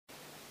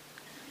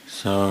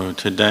So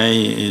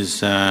today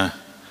is a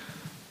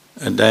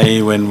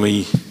day when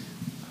we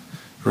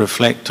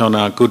reflect on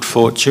our good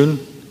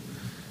fortune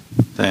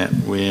that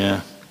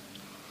we're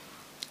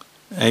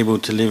able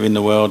to live in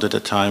the world at a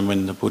time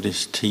when the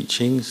Buddhist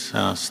teachings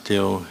are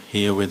still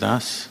here with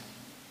us.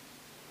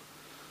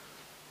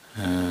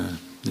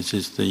 This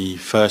is the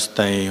first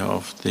day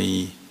of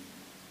the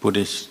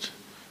Buddhist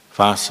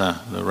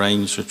Vasa, the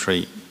rains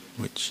retreat,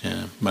 which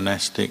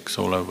monastics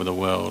all over the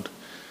world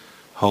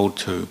hold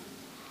to.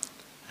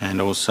 And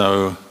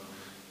also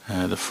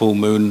the full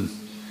moon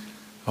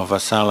of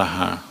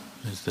Asalaha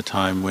is the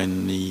time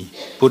when the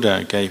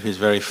Buddha gave his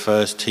very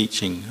first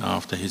teaching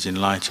after his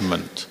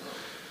enlightenment,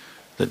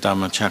 the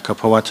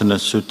Dhammacakkappavattana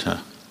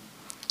Sutta,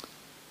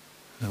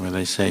 where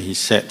they say he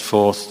set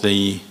forth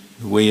the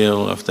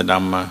wheel of the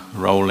Dhamma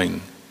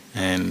rolling,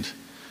 and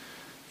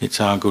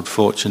it's our good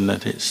fortune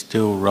that it's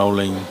still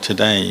rolling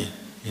today,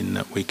 in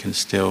that we can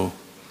still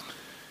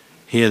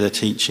hear the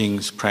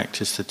teachings,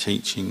 practice the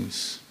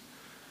teachings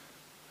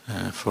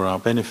for our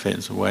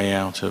benefits, a way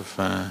out of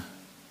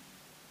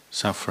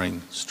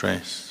suffering,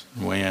 stress,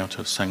 a way out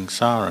of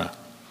samsara.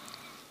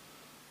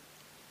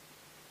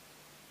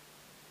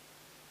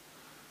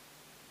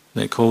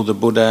 They call the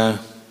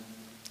Buddha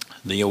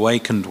the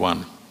awakened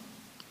one.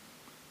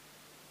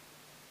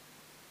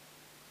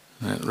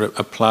 That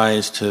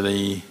applies to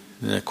the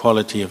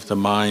quality of the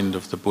mind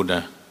of the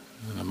Buddha.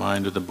 The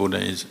mind of the Buddha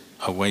is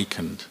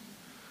awakened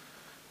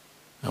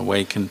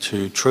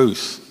to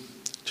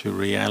truth, to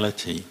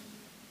reality,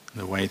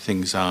 the way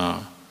things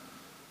are.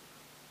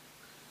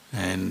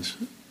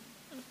 And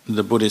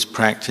the Buddhist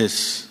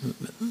practice,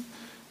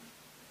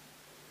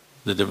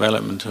 the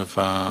development of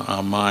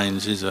our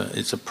minds is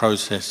a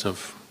process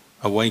of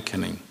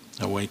awakening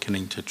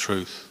to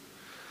truth.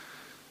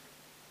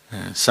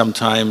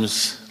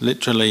 Sometimes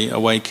literally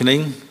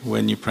awakening.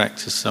 When you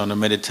practice on a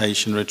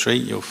meditation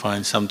retreat, you'll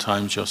find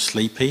sometimes you're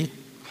sleepy.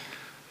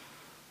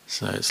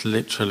 So it's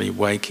literally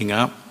waking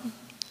up.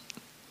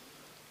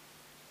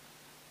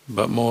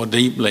 But more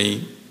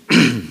deeply,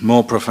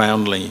 more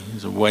profoundly,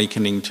 is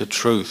awakening to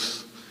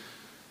truth,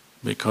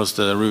 because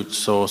the root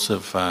source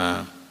of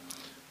our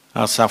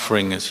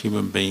suffering as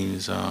human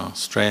beings, our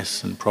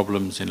stress and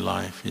problems in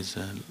life, is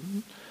a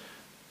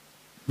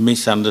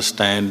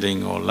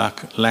misunderstanding or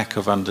lack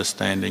of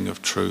understanding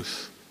of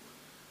truth.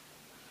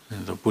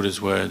 And the Buddha's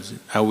words,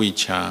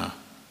 avijja,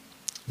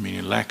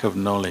 meaning lack of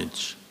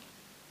knowledge.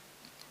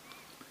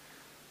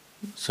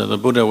 So the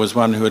Buddha was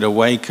one who had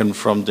awakened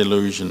from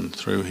delusion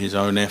through his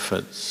own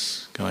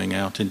efforts, going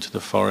out into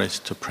the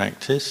forest to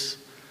practice.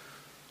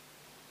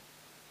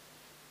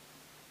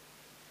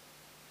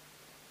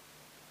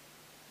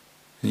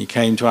 And he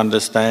came to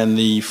understand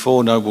the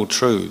Four Noble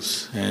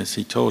Truths, as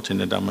he taught in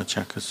the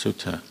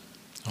Dhammacakkappavattana Sutta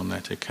on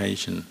that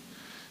occasion,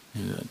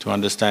 to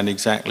understand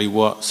exactly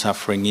what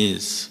suffering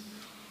is,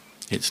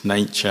 its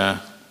nature,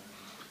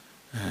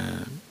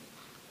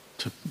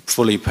 to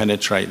fully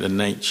penetrate the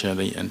nature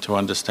and to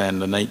understand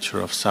the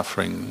nature of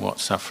suffering, what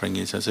suffering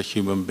is as a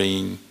human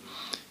being,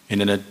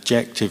 in an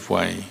objective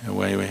way, a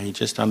way where he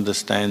just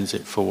understands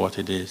it for what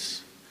it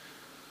is,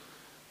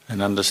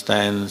 and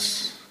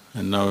understands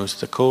and knows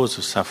the cause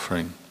of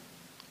suffering,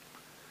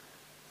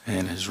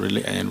 and has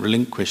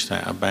relinquished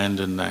that,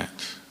 abandoned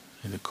that,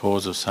 the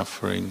cause of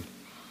suffering,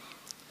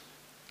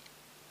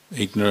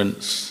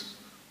 ignorance,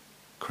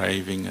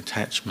 craving,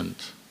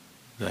 attachment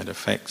that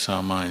affects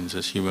our minds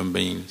as human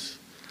beings.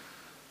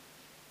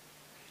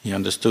 He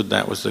understood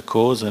that was the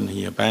cause, and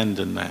he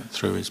abandoned that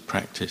through his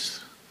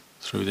practice,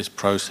 through this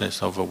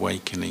process of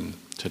awakening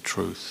to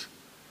truth,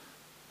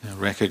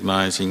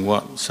 recognizing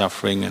what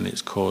suffering and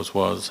its cause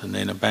was, and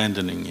then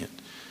abandoning it,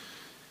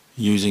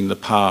 using the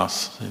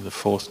path, the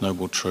Fourth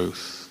Noble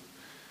Truth,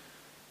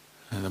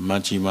 the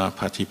Majjhima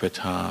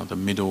Patipata, the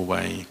middle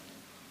way,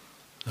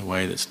 the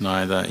way that's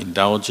neither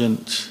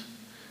indulgent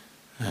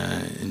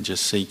in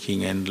just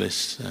seeking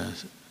endless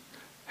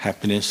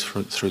happiness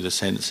through the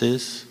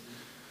senses,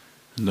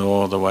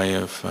 nor the way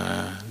of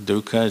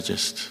dukkha,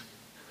 just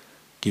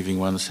giving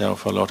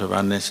oneself a lot of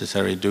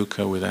unnecessary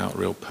dukkha without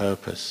real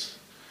purpose.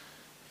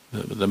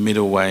 The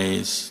middle way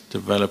is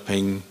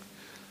developing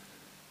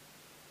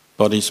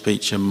body,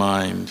 speech and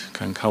mind,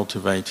 and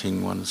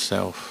cultivating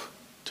oneself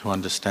to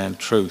understand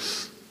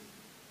truth.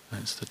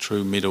 That's the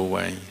true middle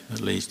way that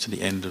leads to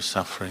the end of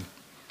suffering.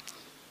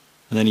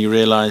 And then you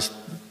realize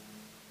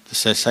the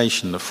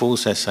cessation, the full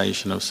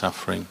cessation of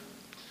suffering,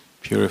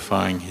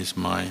 purifying his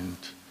mind.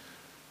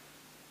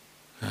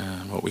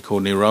 What we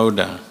call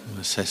nirodha,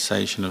 the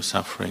cessation of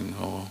suffering,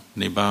 or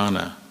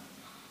nibbana,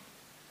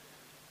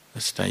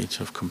 a state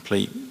of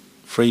complete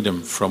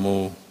freedom from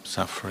all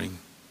suffering.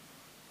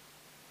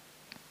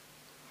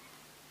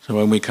 So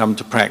when we come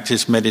to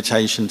practice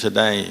meditation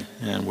today,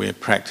 we're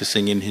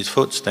practicing in his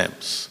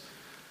footsteps,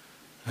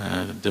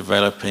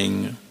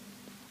 developing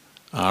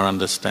our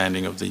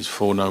understanding of these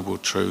Four Noble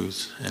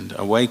Truths and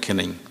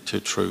awakening to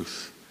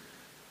truth.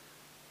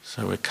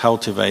 So we're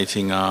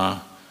cultivating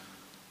our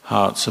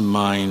hearts and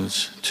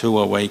minds to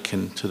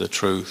awaken to the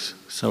truth.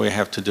 So we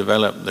have to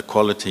develop the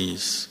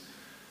qualities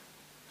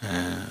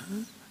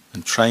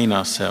and train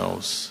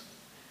ourselves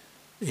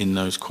in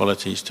those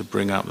qualities to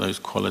bring up those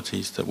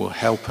qualities that will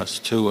help us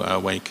to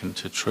awaken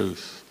to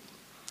truth,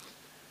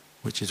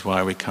 which is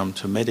why we come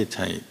to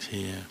meditate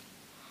here.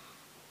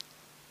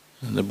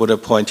 And the Buddha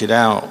pointed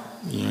out,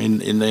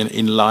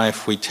 in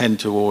life we tend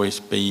to always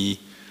be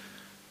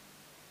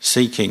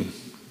seeking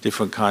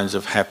different kinds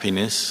of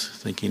happiness,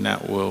 thinking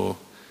that will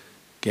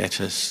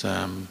get us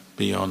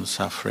beyond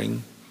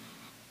suffering.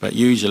 But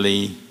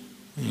usually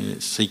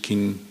it's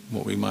seeking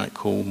what we might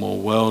call more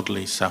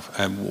worldly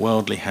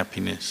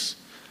happiness,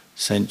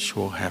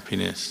 sensual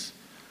happiness,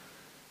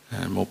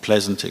 and more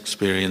pleasant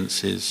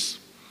experiences,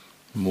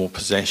 more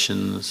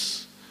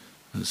possessions,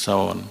 and so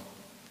on.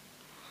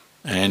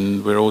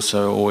 And we're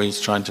also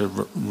always trying to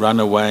run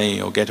away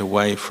or get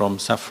away from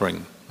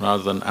suffering.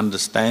 Rather than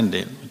understand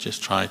it, we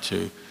just try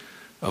to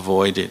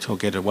avoid it or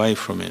get away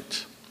from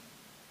it.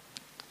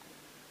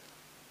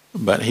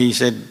 But he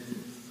said,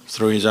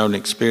 through his own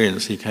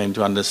experience, he came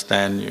to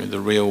understand the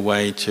real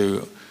way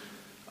to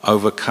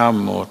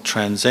overcome or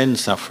transcend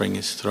suffering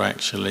is through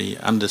actually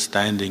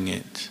understanding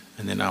it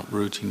and then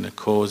uprooting the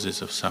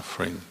causes of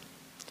suffering.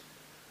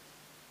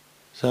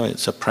 So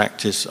it's a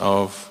practice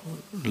of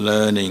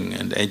learning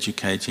and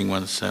educating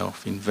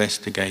oneself,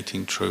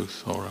 investigating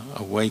truth or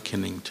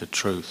awakening to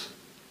truth.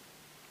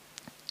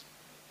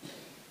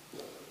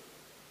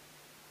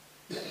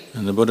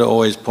 And the Buddha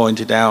always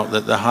pointed out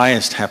that the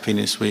highest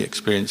happiness we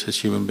experience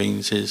as human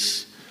beings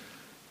is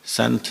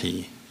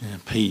santi,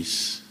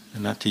 peace.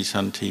 Anati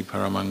santi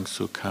paramang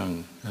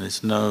sukhang. And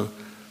there's no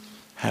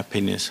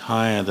happiness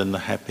higher than the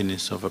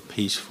happiness of a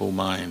peaceful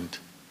mind.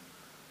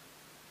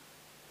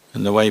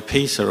 And the way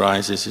peace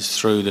arises is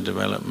through the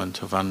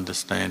development of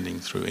understanding,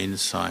 through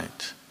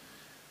insight.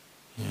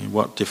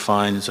 What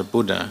defines a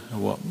Buddha?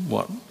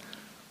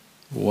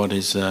 What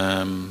is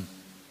the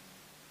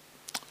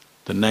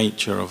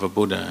nature of a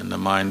Buddha and the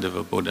mind of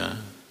a Buddha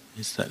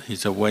is that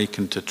he's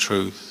awakened to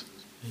truth.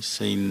 He's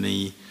seen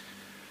the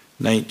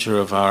nature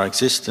of our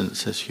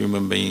existence as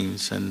human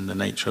beings, and the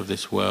nature of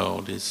this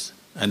world is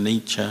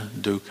anicca,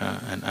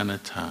 dukkha and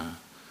anatta.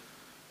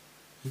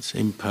 It's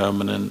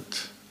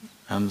impermanent,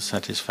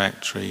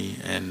 unsatisfactory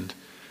and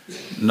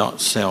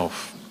not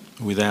self,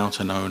 without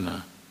an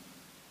owner.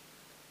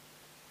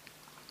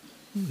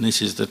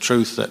 This is the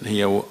truth that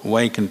he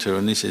awakened to,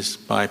 and this is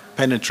by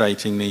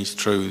penetrating these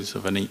truths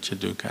of anicca,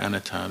 dukkha,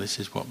 anatta, this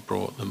is what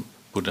brought the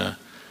Buddha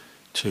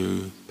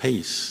to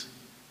peace.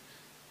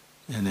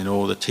 And then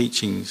all the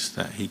teachings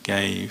that he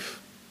gave,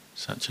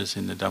 such as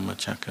in the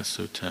Dhammacakka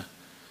Sutta,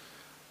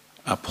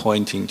 are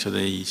pointing to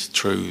these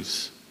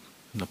truths,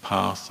 and the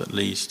path that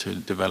leads to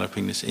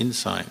developing this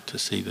insight to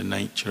see the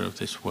nature of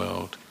this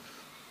world,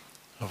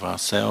 of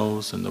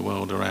ourselves and the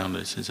world around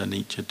us is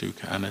anicca,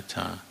 dukkha,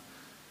 anatta.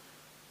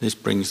 This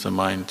brings the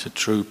mind to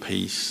true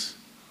peace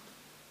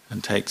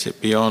and takes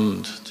it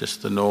beyond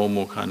just the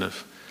normal kind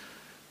of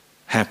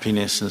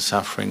happiness and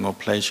suffering or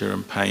pleasure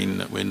and pain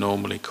that we're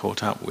normally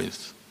caught up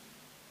with.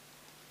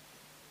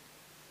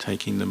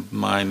 Taking the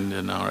mind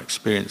and our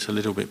experience a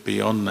little bit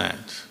beyond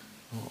that,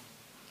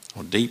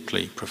 or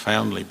deeply,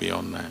 profoundly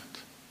beyond that.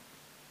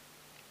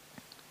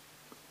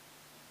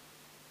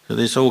 So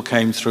this all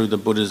came through the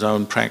Buddha's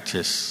own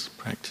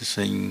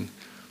practicing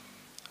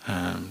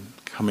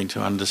coming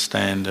to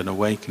understand and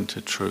awaken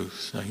to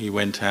truth. So he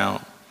went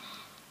out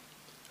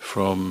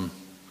from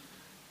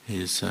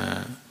his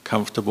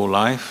comfortable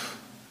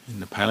life in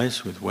the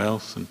palace with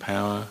wealth and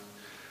power,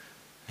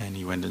 and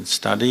he went and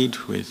studied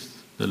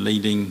with the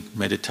leading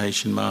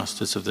meditation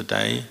masters of the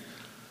day.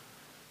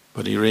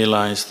 But he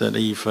realized that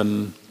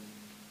even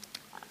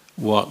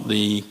what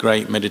the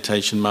great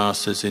meditation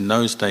masters in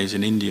those days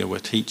in India were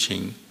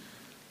teaching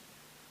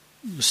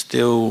was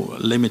still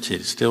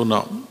limited, still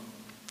not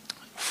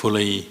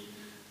fully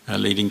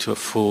leading to a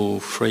full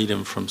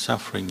freedom from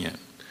suffering yet.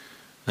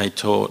 They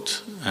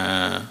taught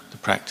the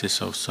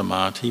practice of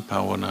samadhi,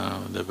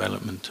 bhavana, the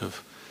development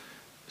of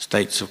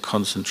states of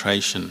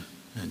concentration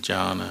and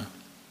jhana,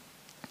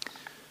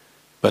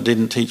 but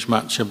didn't teach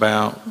much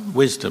about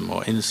wisdom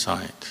or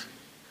insight,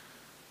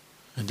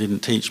 and didn't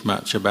teach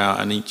much about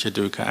anicca,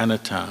 dukkha,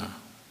 anatta.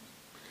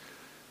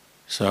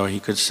 So he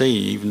could see,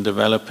 even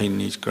developing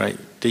these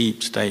great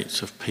deep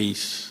states of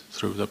peace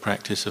through the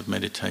practice of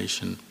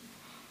meditation,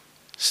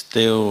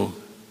 still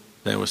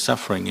there was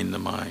suffering in the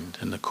mind,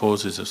 and the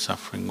causes of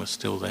suffering were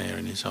still there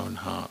in his own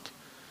heart.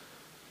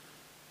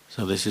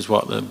 So this is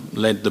what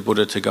led the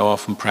Buddha to go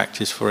off and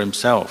practice for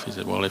himself. He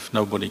said, well, if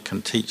nobody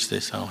can teach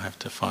this, I'll have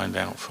to find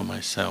out for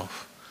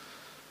myself.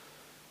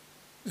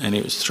 And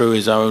it was through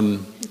his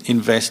own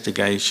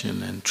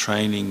investigation and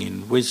training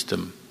in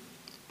wisdom,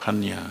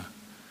 panya,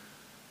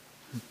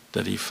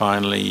 that he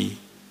finally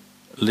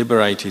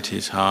liberated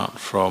his heart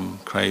from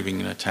craving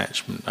and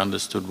attachment,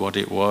 understood what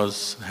it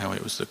was, how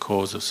it was the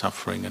cause of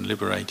suffering, and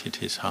liberated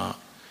his heart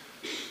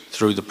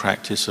through the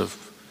practice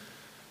of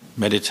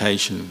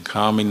meditation,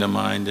 calming the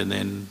mind and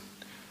then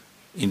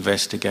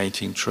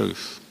investigating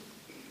truth.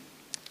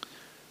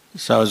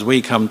 So as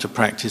we come to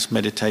practice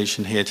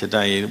meditation here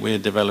today, we're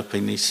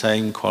developing these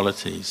same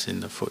qualities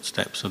in the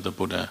footsteps of the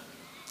Buddha,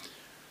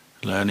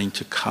 learning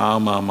to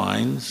calm our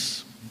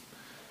minds,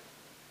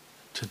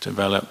 to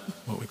develop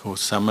what we call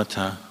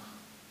samatha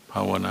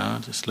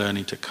bhavana, just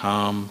learning to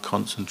calm,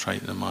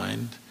 concentrate the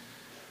mind,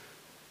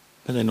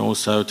 but then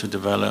also to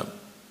develop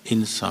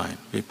insight,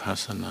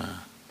 vipassana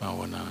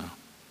bhavana,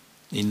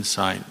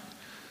 insight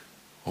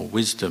or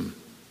wisdom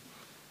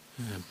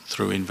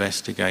through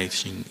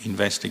investigating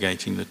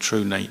the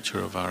true nature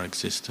of our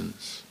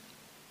existence.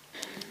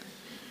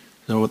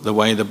 So the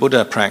way the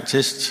Buddha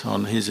practiced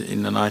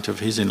in the night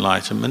of his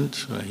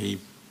enlightenment, where he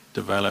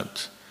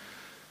developed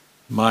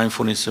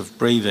mindfulness of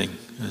breathing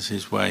as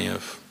his way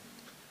of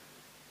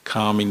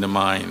calming the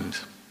mind.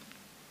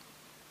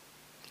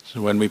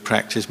 So when we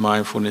practice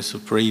mindfulness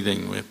of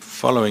breathing, we're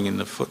following in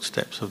the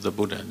footsteps of the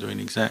Buddha, doing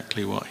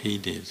exactly what he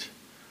did.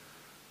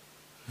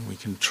 And we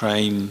can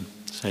train,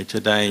 say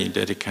today,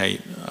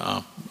 dedicate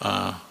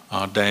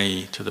our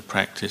day to the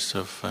practice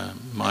of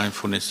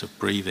mindfulness of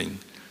breathing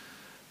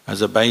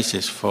as a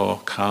basis for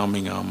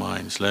calming our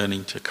minds,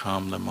 learning to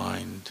calm the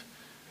mind,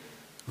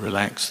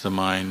 relax the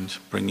mind,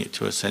 bring it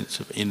to a sense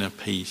of inner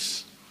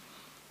peace,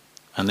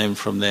 and then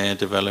from there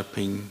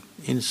developing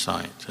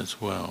insight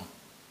as well.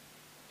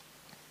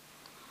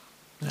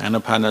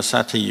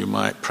 Anapanasati you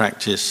might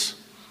practice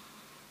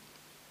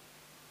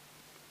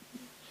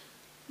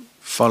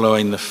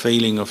following the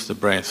feeling of the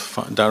breath,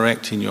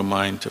 directing your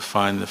mind to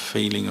find the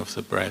feeling of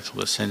the breath or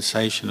the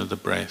sensation of the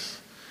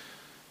breath.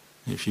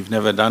 If you've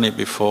never done it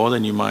before,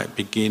 then you might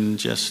begin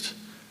just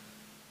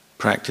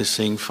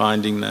practicing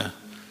finding the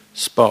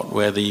spot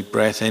where the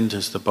breath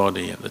enters the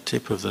body at the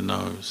tip of the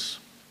nose.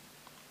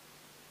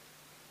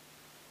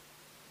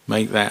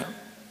 Make that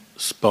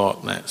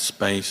spot, that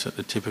space at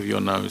the tip of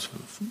your nose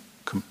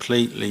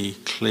completely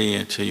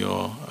clear to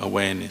your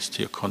awareness, to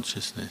your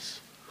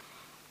consciousness.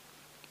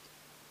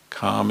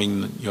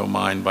 Calming your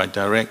mind by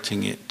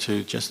directing it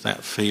to just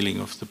that feeling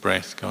of the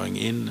breath going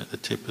in at the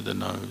tip of the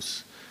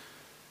nose.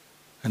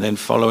 And then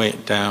follow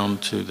it down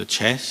to the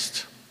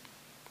chest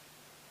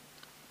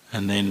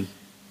and then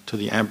to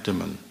the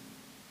abdomen.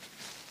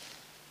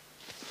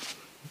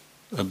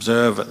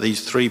 Observe at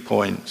these 3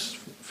 points,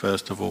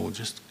 first of all,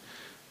 just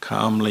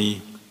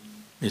calmly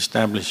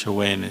establish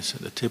awareness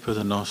at the tip of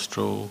the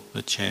nostril,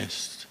 the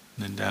chest,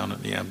 and then down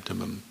at the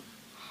abdomen.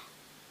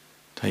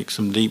 Take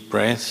some deep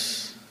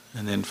breaths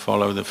and then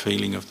follow the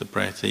feeling of the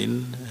breath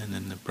in and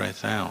then the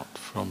breath out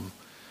from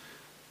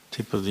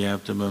tip of the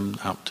abdomen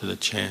up to the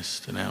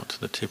chest and out to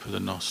the tip of the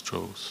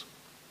nostrils.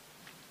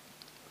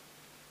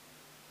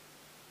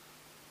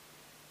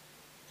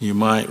 You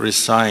might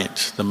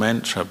recite the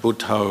mantra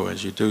Buddho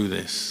as you do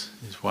this,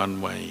 is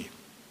one way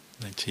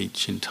they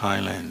teach in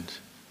Thailand.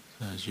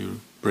 So as you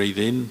breathe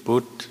in,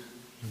 Bud,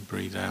 you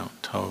breathe out,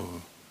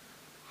 To.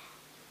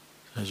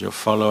 As you're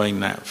following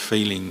that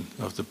feeling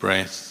of the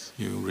breath,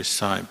 you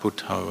recite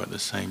Buddho at the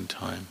same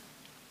time.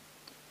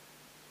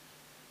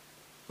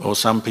 Or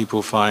some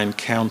people find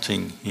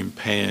counting in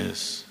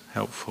pairs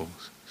helpful.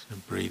 So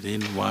breathe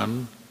in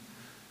 1,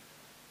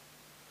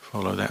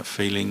 follow that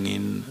feeling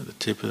in at the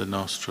tip of the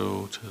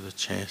nostril to the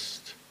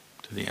chest,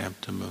 to the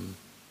abdomen,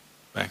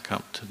 back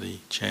up to the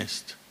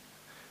chest,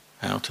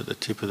 out at the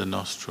tip of the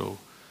nostril,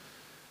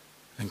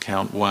 and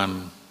count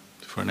 1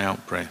 for an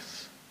out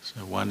breath.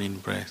 So 1 in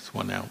breath,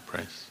 1 out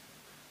breath.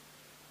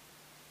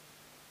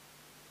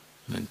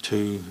 And then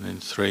 2, and then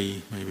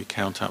 3, maybe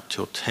count up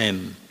till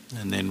 10,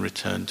 and then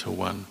return to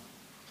 1.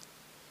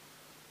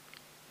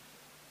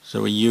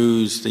 So we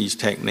use these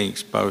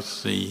techniques,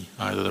 both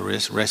either the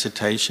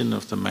recitation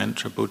of the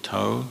mantra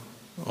Buddho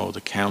or the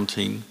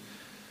counting,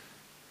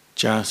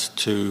 just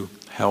to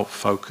help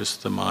focus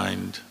the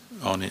mind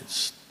on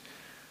its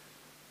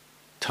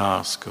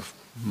task of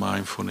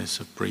mindfulness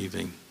of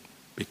breathing,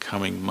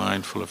 becoming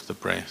mindful of the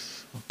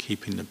breath, or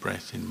keeping the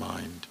breath in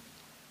mind.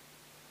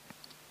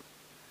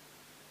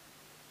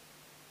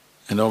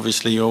 And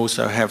obviously you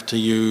also have to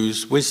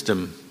use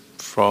wisdom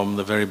from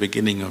the very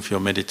beginning of your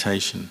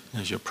meditation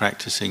as you're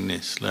practicing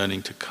this,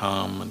 learning to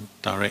calm and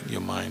direct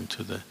your mind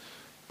to the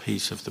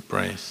peace of the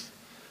breath.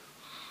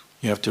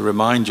 You have to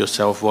remind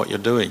yourself what you're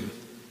doing.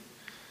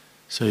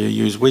 So you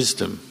use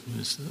wisdom.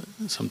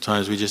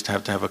 Sometimes we just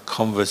have to have a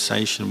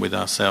conversation with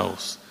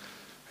ourselves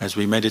as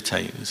we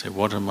meditate and say,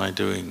 what am I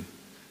doing?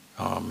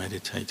 Oh, I'm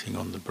meditating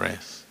on the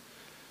breath.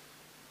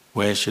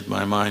 Where should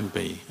my mind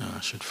be? Oh, I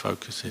should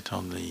focus it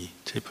on the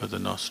tip of the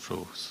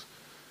nostrils.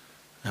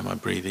 Am I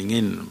breathing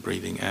in and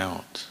breathing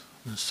out?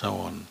 And so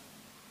on.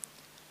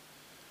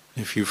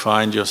 If you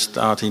find you're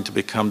starting to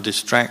become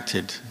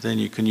distracted, then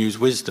you can use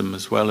wisdom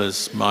as well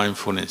as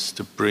mindfulness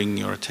to bring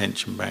your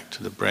attention back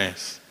to the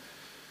breath.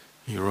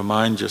 You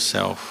remind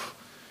yourself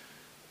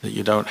that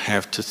you don't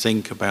have to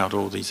think about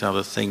all these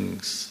other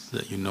things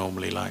that you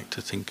normally like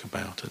to think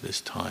about at this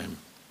time.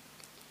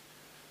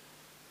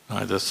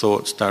 Either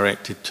thoughts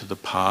directed to the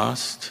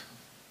past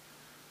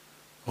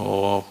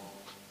or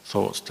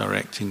thoughts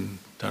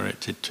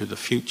directed to the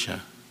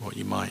future, what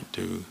you might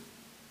do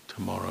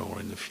tomorrow or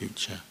in the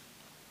future.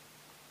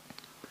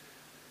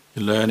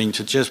 You're learning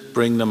to just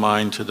bring the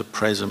mind to the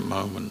present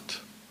moment.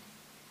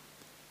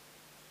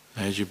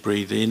 As you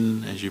breathe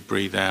in, as you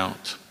breathe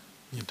out,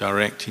 you're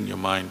directing your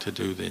mind to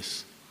do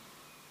this.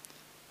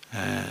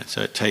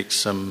 So it takes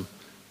some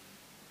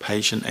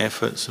patient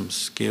effort, some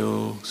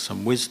skill,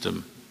 some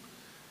wisdom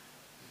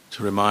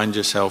to remind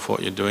yourself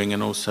what you're doing,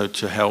 and also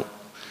to help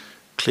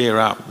clear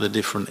up the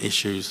different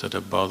issues that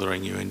are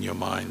bothering you in your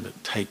mind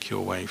that take you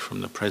away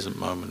from the present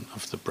moment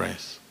of the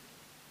breath.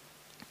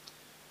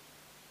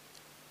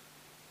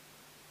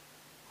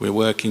 We're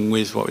working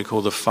with what we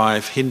call the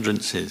 5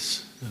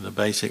 hindrances, the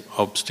basic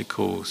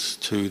obstacles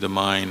to the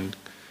mind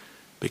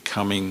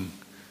becoming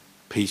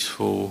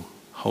peaceful,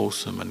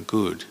 wholesome and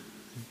good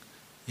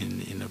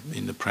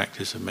in the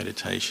practice of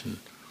meditation.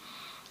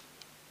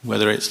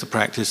 Whether it's the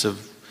practice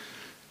of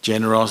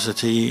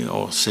generosity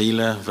or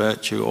sila,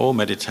 virtue, or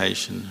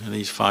meditation, and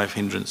these 5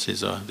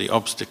 hindrances are the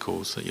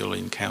obstacles that you'll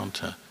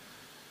encounter.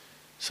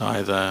 It's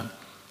either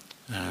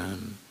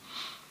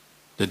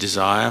the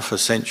desire for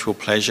sensual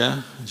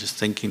pleasure, just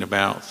thinking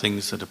about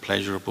things that are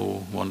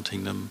pleasurable,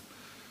 wanting them,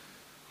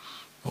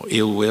 or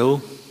ill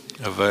will,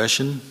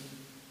 aversion,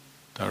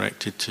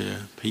 directed to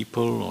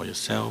people or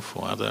yourself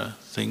or other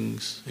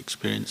things,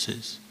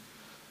 experiences.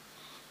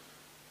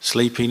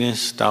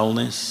 Sleepiness,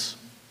 dullness,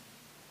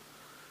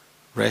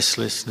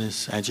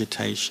 restlessness,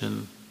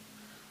 agitation,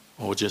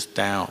 or just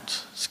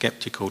doubt,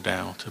 skeptical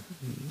doubt,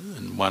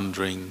 and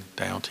wondering,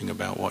 doubting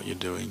about what you're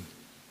doing.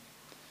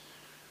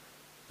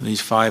 And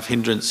these 5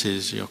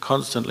 hindrances, you're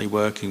constantly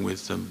working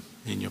with them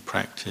in your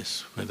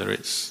practice, whether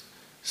it's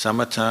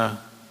samatha,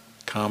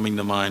 calming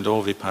the mind,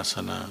 or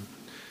vipassana,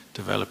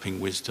 developing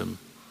wisdom.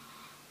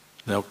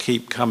 They'll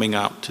keep coming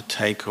up to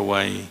take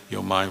away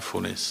your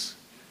mindfulness,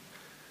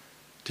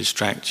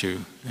 distract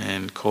you,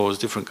 and cause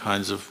different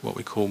kinds of what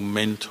we call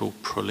mental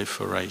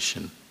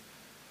proliferation.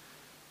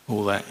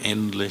 All that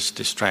endless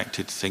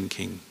distracted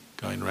thinking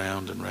going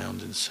round and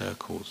round in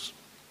circles.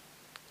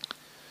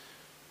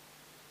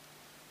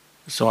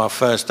 So our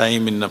first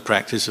aim in the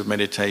practice of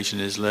meditation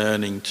is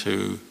learning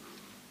to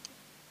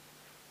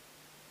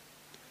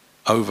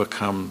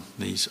overcome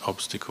these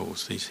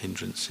obstacles, these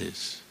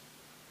hindrances.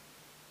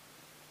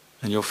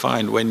 And you'll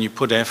find when you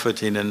put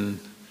effort in and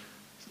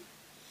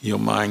your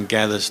mind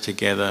gathers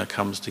together,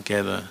 comes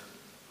together,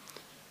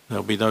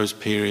 there'll be those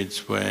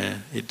periods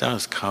where it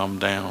does calm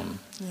down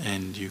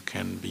and you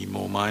can be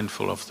more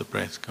mindful of the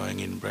breath going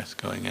in, breath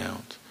going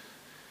out.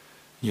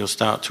 You'll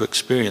start to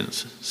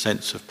experience a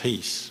sense of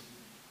peace,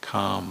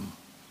 calm.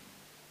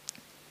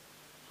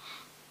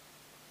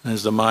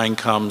 As the mind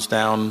calms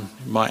down,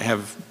 you might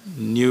have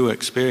new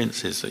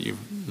experiences that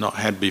you've not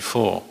had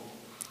before.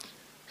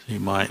 So you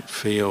might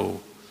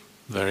feel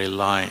very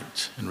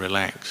light and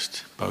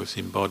relaxed, both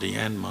in body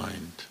and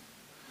mind.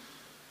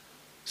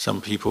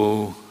 Some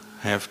people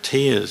have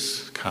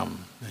tears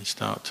come, they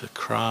start to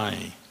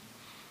cry.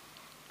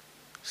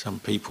 Some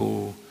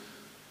people,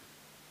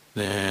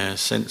 their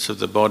sense of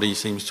the body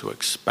seems to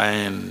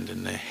expand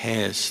and their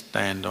hairs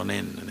stand on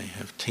end and they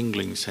have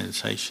tingling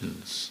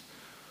sensations,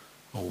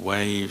 or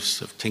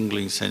waves of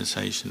tingling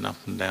sensation up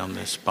and down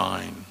their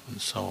spine and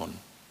so on.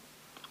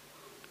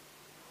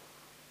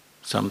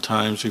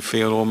 Sometimes we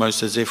feel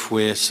almost as if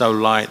we're so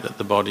light that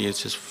the body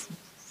is just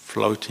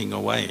floating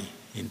away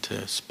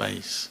into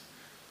space.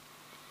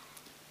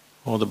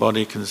 Or the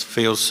body can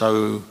feel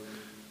so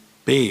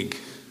big,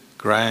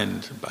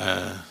 grand,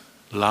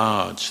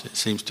 large, it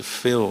seems to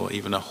fill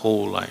even a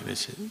hall like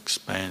this. It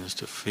expands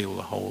to fill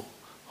the whole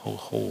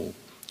hall,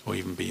 or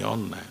even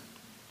beyond that.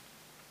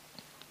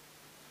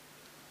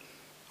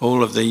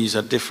 All of these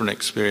are different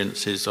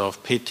experiences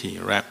of piti,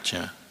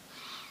 rapture.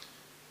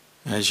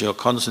 As your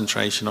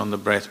concentration on the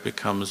breath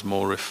becomes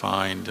more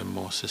refined and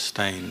more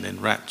sustained, then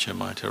rapture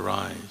might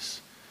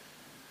arise.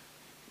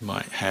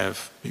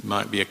 It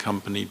might be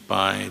accompanied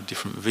by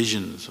different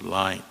visions,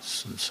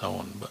 lights and so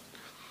on, but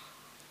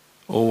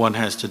all one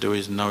has to do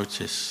is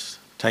notice,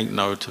 take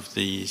note of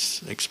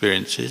these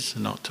experiences,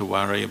 and not to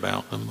worry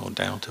about them or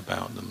doubt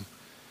about them,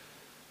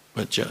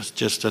 but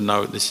just to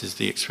note this is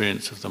the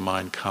experience of the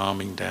mind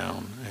calming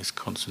down as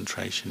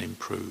concentration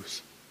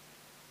improves.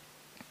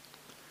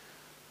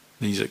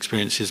 These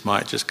experiences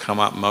might just come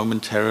up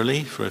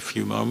momentarily for a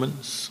few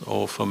moments,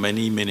 or for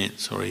many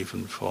minutes, or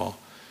even for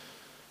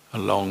a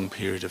long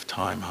period of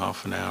time,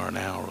 half an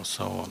hour or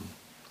so on.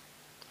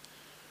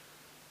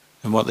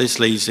 And what this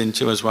leads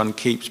into, as one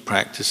keeps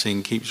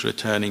practicing, keeps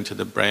returning to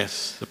the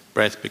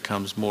breath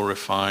becomes more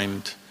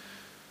refined,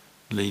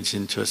 leads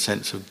into a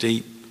sense of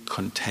deep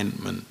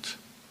contentment,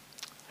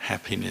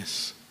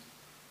 happiness.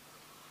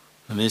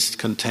 And this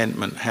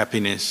contentment,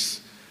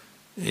 happiness,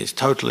 is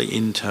totally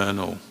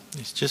internal.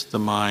 It's just the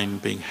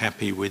mind being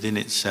happy within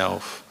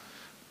itself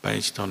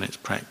based on its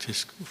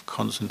practice of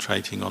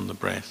concentrating on the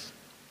breath.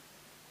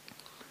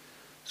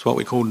 It's what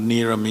we call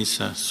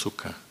niramisa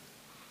sukha,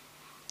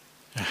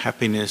 a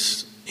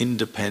happiness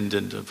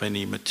independent of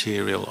any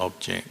material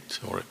object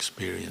or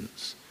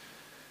experience.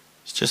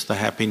 It's just the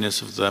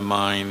happiness of the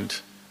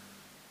mind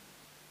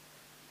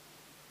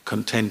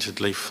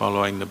contentedly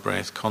following the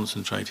breath,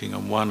 concentrating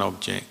on one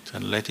object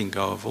and letting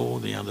go of all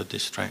the other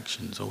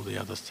distractions, all the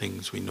other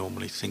things we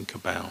normally think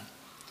about.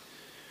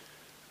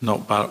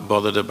 Not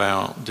bothered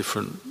about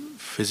different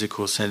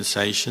physical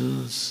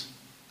sensations,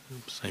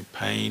 say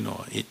pain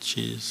or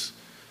itches,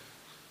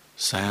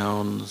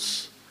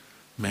 sounds,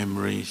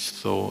 memories,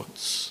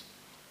 thoughts,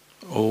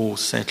 all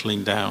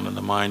settling down, and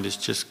the mind is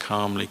just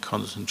calmly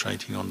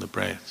concentrating on the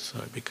breath, so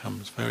it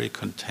becomes very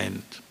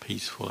content,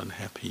 peaceful and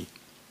happy.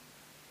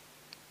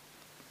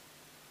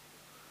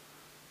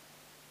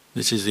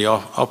 This is the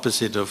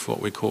opposite of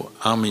what we call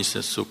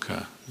amisa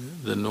sukha,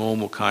 the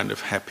normal kind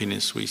of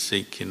happiness we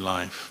seek in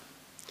life,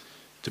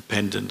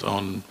 dependent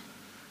on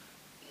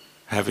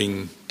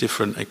having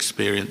different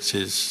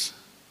experiences,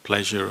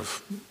 pleasure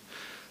of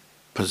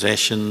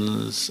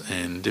possessions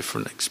and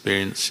different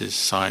experiences,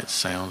 sights,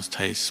 sounds,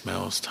 taste,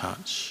 smells,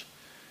 touch.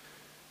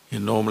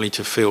 Normally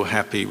to feel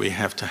happy we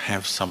have to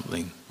have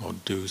something or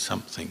do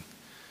something,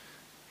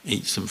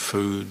 eat some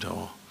food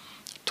or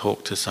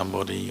talk to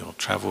somebody or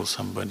travel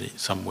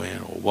somewhere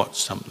or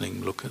watch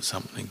something, look at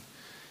something.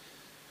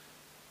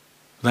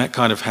 That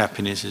kind of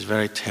happiness is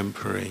very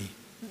temporary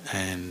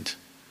and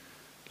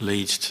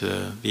leads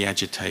to the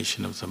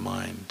agitation of the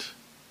mind.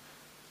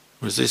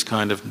 Whereas this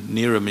kind of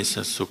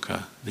niramisa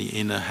sukha, the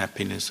inner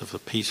happiness of the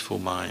peaceful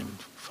mind,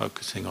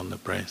 focusing on the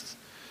breath,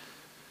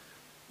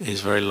 is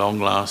very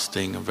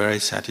long-lasting and very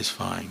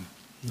satisfying.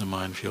 The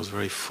mind feels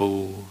very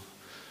full,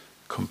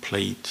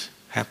 complete,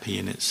 happy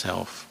in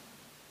itself.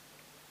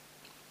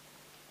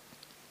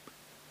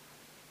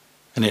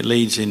 And it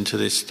leads into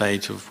this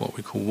state of what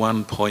we call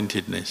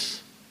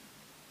one-pointedness,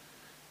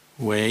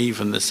 where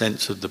even the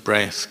sense of the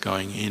breath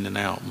going in and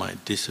out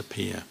might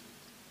disappear.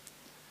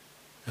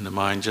 And the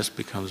mind just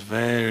becomes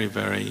very,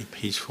 very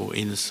peaceful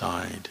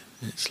inside.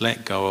 It's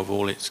let go of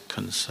all its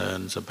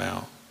concerns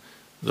about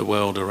the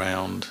world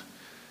around,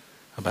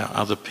 about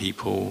other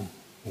people,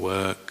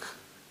 work,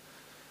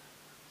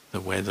 the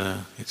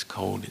weather, it's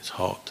cold, it's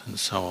hot, and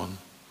so on.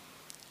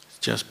 It's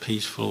just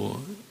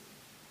peaceful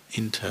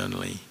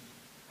internally,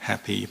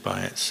 happy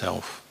by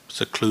itself,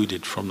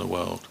 secluded from the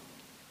world.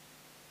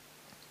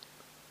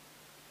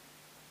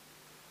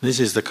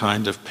 This is the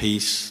kind of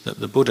peace that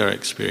the Buddha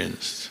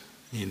experienced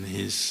in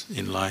his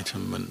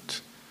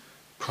enlightenment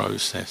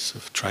process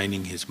of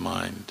training his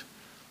mind.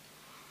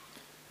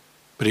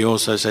 But he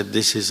also said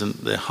this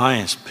isn't the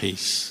highest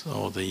peace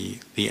or the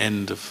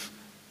end of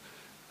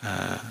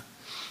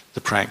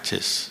the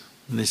practice.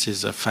 This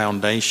is a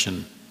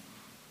foundation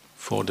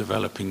for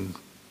developing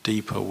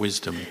deeper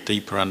wisdom,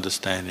 deeper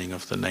understanding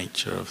of the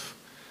nature of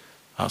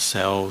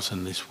ourselves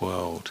and this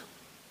world.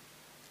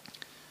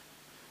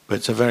 But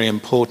it's a very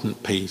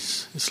important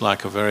piece. It's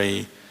like a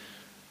very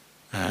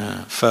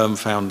firm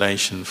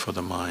foundation for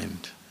the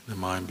mind. The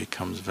mind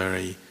becomes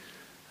very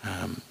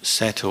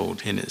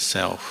settled in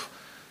itself,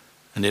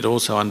 and it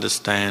also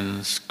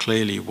understands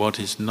clearly what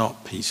is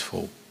not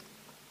peaceful.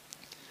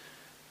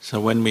 So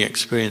when we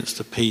experience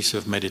the peace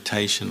of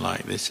meditation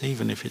like this,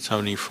 even if it's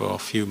only for a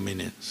few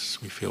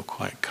minutes, we feel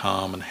quite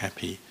calm and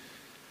happy.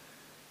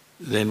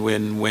 Then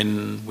when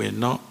we're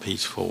not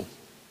peaceful,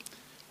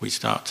 we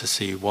start to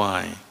see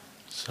why.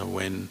 So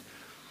when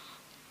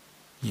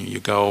you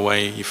go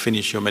away, you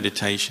finish your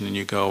meditation and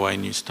you go away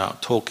and you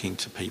start talking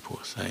to people,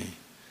 say,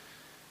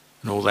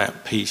 and all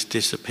that peace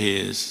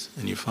disappears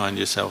and you find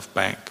yourself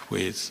back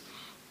with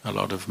a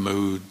lot of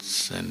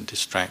moods and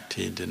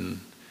distracted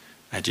and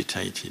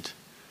agitated.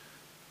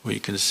 Where you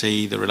can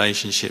see the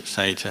relationship,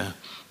 say, to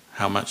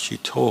how much you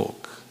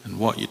talk and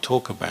what you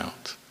talk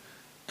about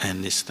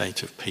and this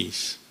state of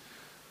peace.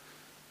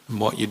 And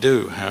what you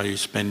do, how you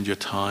spend your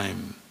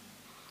time,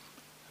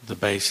 the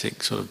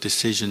basic sort of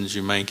decisions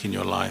you make in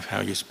your life,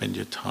 how you spend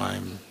your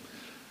time,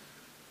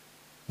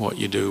 what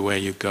you do, where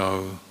you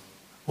go.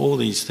 All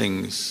these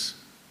things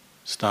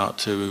start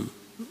to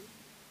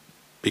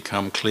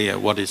become clear,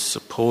 what is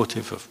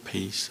supportive of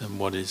peace and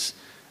what is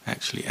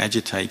actually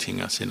agitating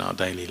us in our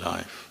daily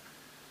life.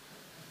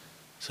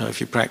 So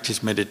if you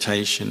practice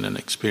meditation and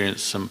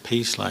experience some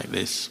peace like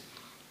this,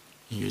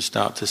 you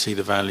start to see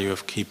the value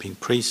of keeping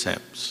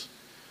precepts.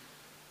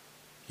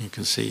 You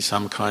can see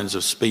some kinds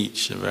of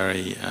speech are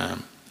very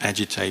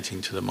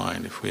agitating to the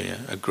mind. If we're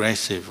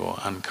aggressive or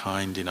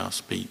unkind in our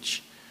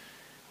speech,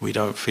 we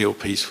don't feel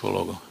peaceful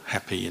or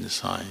happy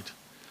inside.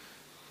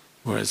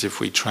 Whereas if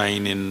we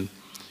train in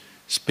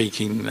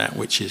speaking that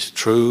which is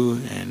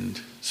true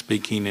and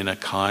speaking in a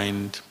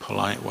kind,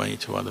 polite way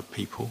to other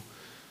people,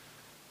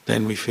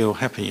 then we feel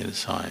happy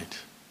inside.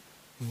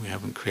 We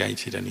haven't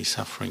created any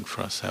suffering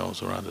for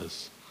ourselves or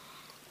others.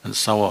 And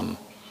so on.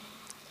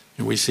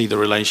 And we see the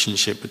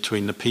relationship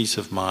between the peace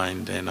of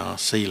mind and our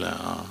sila,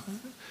 our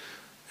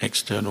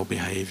external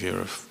behavior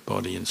of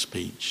body and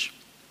speech.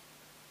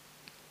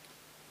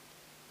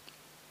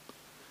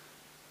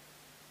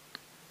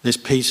 This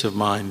peace of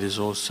mind is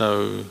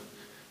also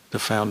the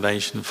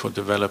foundation for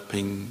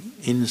developing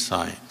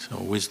insight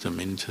or wisdom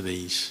into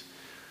these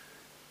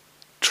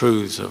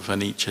truths of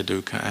anicca,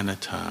 dukkha,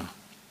 anatta.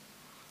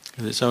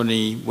 And it's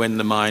only when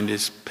the mind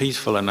is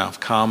peaceful enough,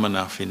 calm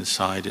enough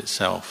inside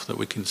itself that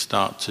we can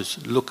start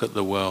to look at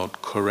the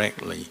world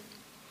correctly.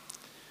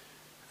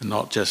 And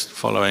not just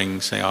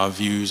following, say, our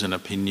views and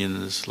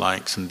opinions,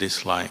 likes and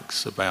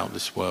dislikes about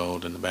this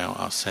world and about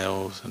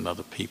ourselves and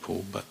other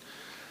people, but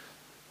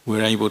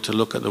we're able to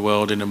look at the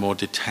world in a more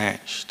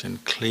detached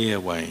and clear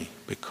way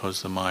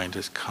because the mind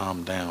has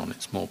calmed down,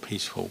 it's more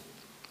peaceful.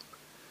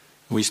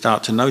 We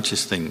start to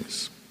notice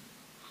things.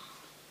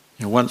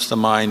 Once the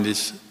mind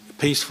is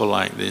peaceful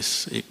like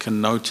this, it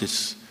can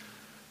notice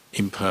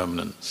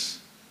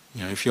impermanence.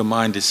 If your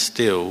mind is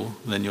still,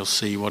 then you'll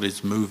see what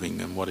is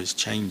moving and what is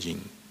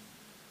changing.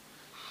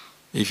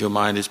 If your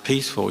mind is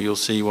peaceful, you'll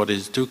see what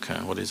is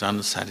dukkha, what is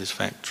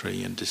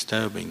unsatisfactory and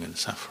disturbing and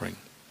suffering.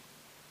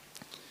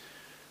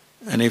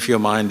 And if your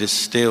mind is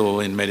still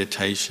in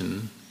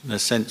meditation, the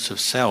sense of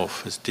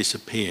self has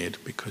disappeared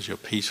because you're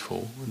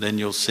peaceful, then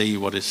you'll see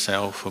what is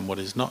self and what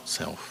is not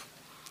self.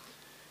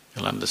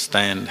 You'll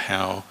understand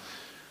how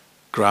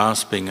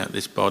grasping at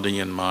this body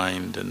and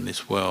mind and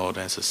this world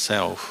as a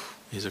self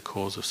is a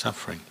cause of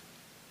suffering.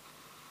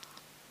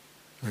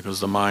 Because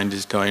the mind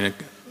is going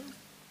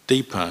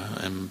deeper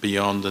and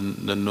beyond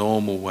the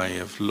normal way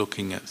of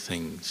looking at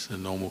things, the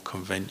normal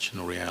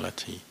conventional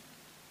reality.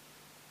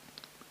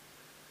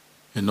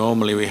 And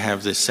normally we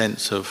have this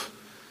sense of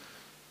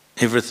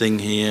everything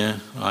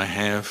here I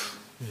have,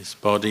 this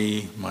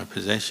body, my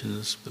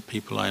possessions, the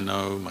people I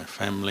know, my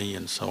family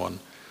and so on.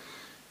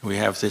 We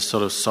have this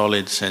sort of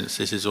solid sense,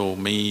 this is all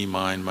me,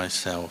 mine,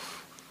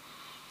 myself.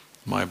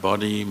 My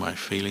body, my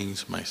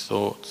feelings, my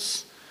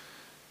thoughts,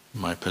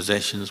 my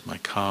possessions, my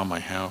car, my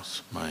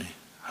house, my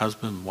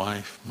husband,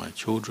 wife, my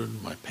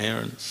children, my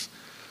parents.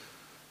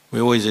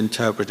 We always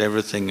interpret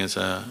everything as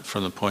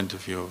from the point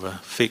of view of a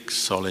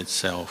fixed, solid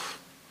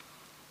self.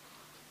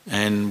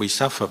 And we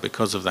suffer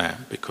because of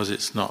that, because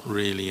it's not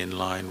really in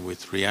line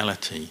with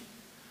reality.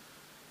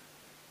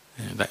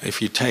 That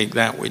if you take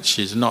that which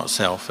is not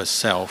self as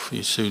self,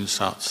 you soon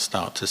start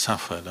to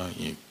suffer, don't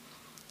you?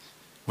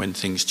 When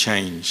things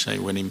change, say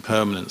when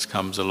impermanence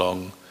comes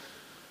along,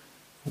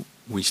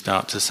 we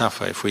start to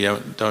suffer. If we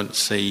don't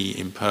see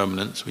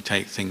impermanence, we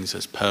take things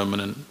as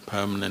permanent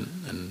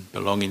and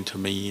belonging to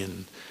me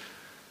and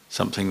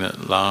something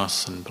that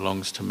lasts and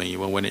belongs to me.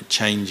 Well, when it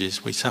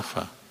changes, we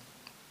suffer.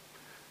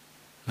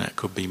 That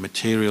could be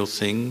material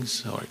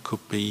things, or it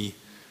could be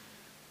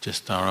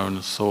just our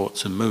own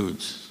thoughts and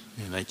moods.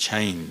 They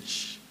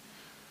change.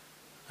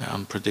 They're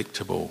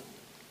unpredictable.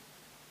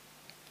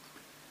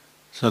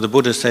 So the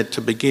Buddha said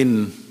to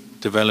begin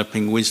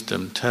developing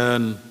wisdom,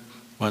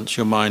 once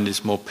your mind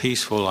is more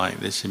peaceful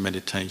like this in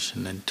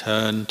meditation, then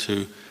turn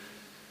to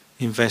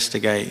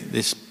investigate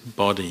this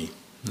body.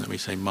 Let me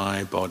say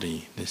my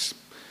body, this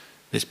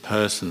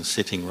person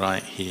sitting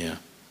right here.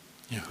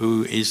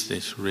 Who is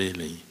this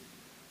really?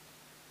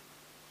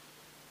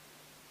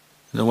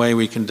 The way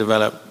we can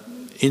develop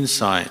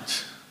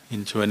insight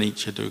into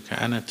anicca, dukkha,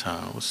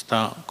 anatta, we'll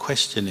start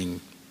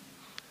questioning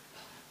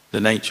the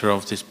nature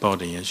of this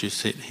body as you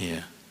sit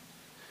here.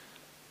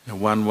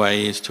 One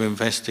way is to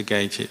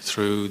investigate it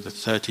through the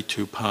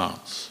 32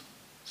 parts.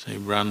 So you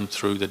run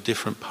through the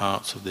different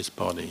parts of this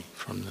body,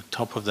 from the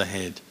top of the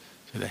head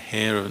to the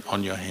hair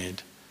on your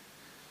head,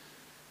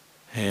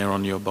 hair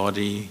on your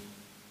body,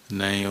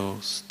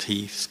 nails,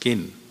 teeth,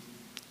 skin.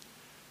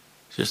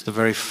 Just the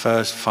very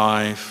first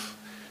 5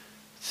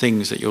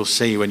 things that you'll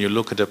see when you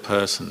look at a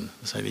person,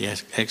 say the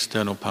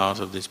external part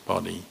of this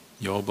body,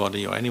 your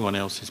body or anyone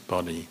else's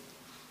body,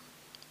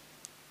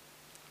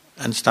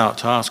 and start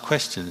to ask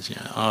questions.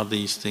 Are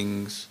these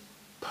things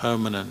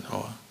permanent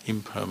or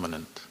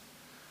impermanent?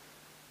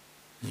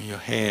 Your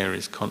hair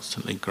is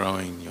constantly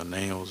growing, your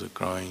nails are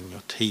growing,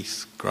 your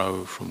teeth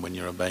grow from when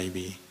you're a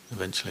baby,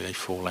 eventually they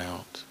fall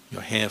out,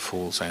 your hair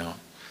falls out,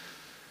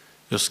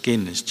 your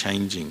skin is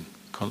changing,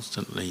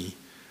 constantly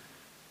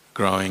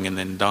growing and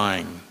then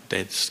dying,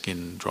 dead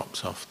skin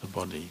drops off the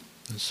body,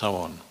 and so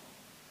on.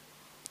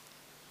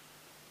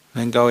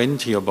 Then go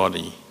into your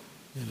body.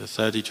 The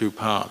 32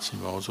 parts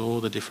involves all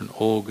the different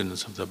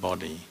organs of the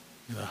body,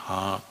 the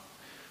heart,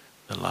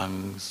 the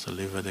lungs, the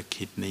liver, the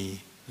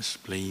kidney, the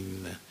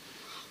spleen, the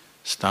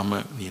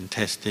stomach, the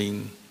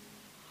intestine,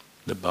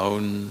 the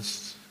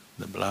bones,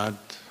 the blood,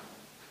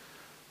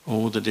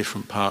 all the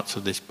different parts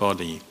of this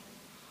body.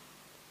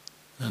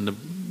 And the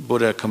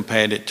Buddha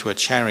compared it to a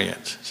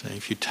chariot. So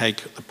if you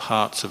take the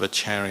parts of a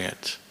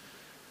chariot,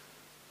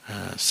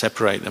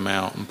 separate them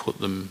out and put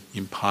them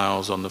in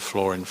piles on the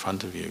floor in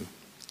front of you,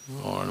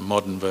 or in a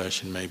modern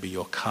version maybe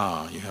your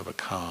car, you have a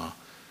car.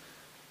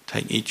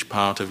 Take each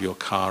part of your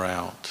car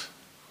out.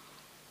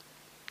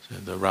 So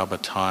the rubber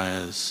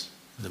tires,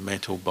 the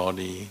metal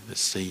body, the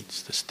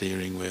seats, the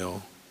steering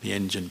wheel, the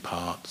engine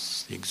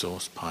parts, the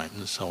exhaust pipe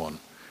and so on.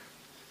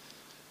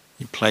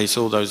 You place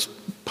all those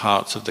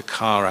parts of the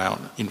car out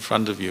in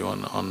front of you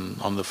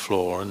on the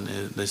floor, and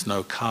there's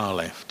no car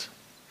left.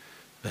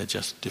 They're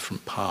just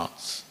different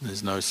parts.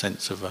 There's no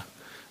sense of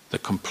the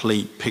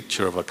complete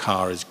picture of a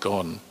car is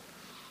gone.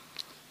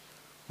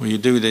 Well, you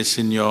do this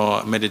in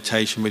your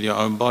meditation with your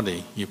own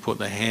body. You put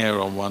the hair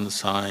on one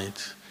side,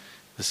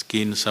 the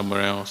skin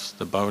somewhere else,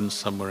 the bones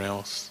somewhere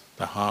else,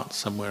 the heart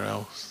somewhere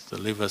else, the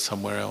liver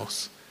somewhere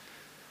else.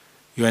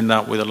 You end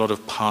up with a lot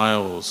of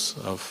piles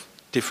of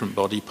different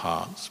body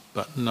parts,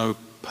 but no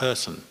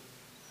person.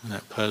 And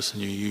that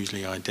person you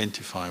usually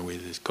identify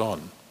with is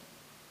gone.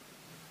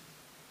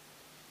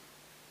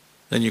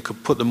 Then you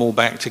could put them all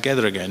back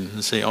together again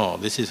and say, oh,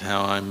 this is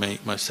how I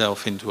make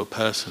myself into a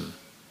person.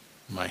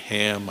 My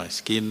hair, my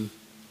skin,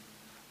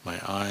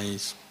 my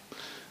eyes,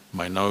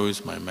 my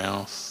nose, my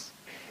mouth.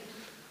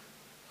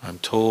 I'm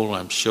tall,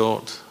 I'm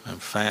short, I'm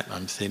fat,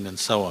 I'm thin, and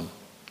so on.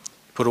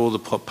 Put all the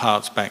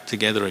parts back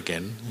together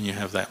again, and you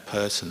have that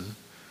person,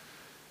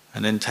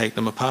 and then take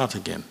them apart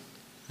again,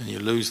 and you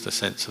lose the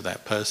sense of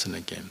that person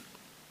again.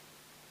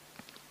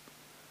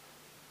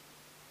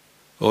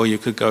 Or you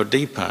could go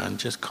deeper and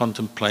just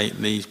contemplate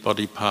these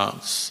body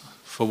parts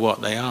for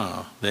what they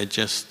are. They're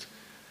just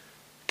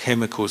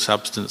chemical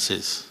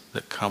substances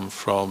that come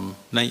from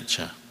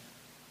nature.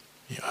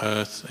 The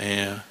earth,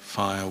 air,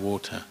 fire,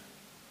 water.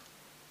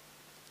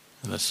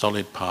 And the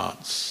solid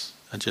parts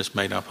are just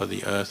made up of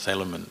the earth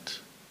element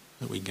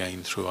that we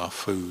gain through our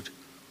food.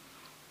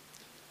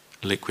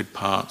 Liquid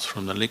parts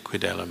from the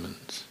liquid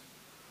element.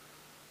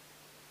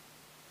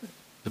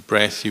 The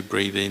breath you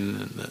breathe in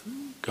and that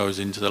goes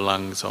into the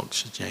lungs,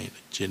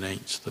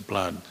 oxygenates the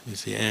blood,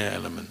 is the air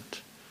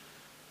element.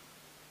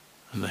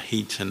 And the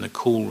heat and the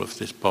cool of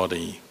this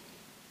body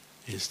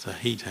is the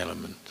heat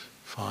element,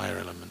 fire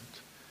element.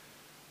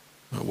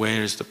 But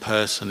where is the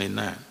person in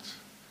that?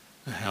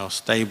 And how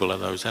stable are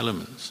those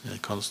elements? They're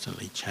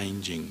constantly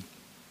changing.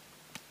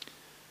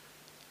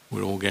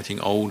 We're all getting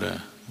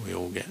older, we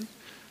all get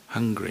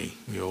hungry,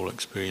 we all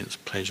experience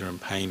pleasure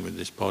and pain with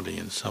this body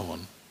and so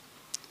on.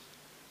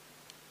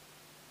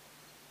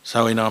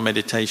 So in our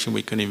meditation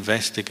we can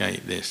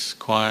investigate this,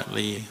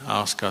 quietly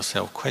ask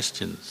ourselves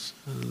questions,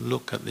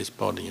 look at this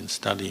body and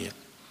study it.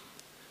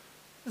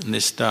 And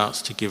this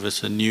starts to give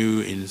us a new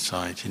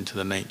insight into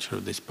the nature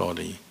of this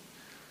body.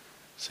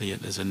 See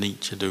it as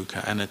anicca,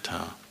 dukkha,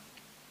 anatta.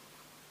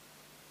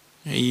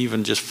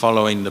 Even just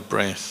following the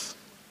breath,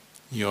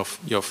 you're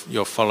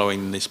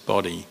following this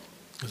body,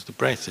 because the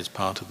breath is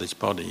part of this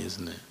body,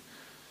 isn't it?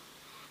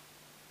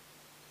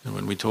 And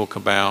when we talk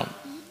about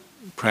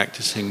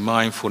practicing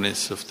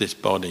mindfulness of this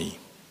body,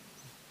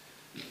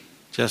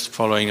 just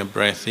following a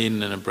breath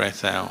in and a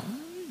breath out,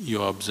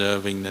 you're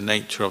observing the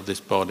nature of this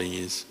body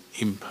is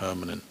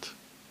impermanent,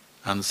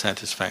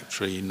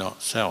 unsatisfactory,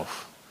 not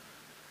self.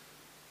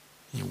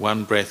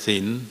 One breath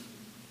in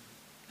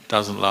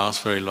doesn't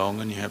last very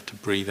long and you have to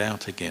breathe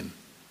out again.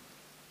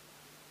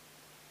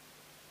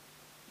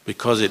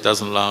 Because it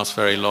doesn't last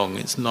very long,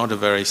 it's not a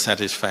very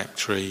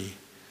satisfactory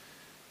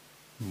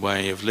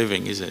way of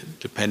living, is it?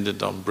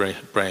 Dependent on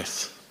breath.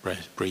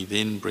 Breathe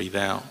in, breathe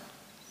out.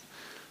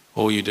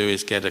 All you do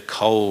is get a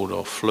cold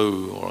or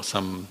flu or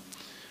some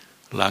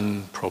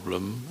lung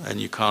problem and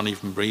you can't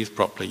even breathe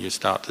properly. You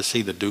start to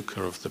see the dukkha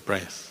of the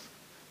breath,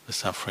 the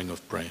suffering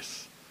of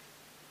breath.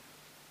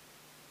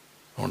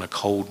 On a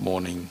cold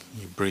morning,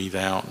 you breathe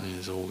out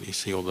and you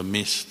see all the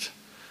mist.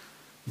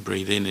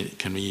 Breathe in, it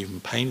can be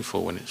even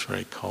painful when it's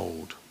very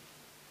cold.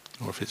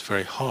 Or if it's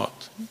very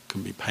hot, it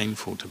can be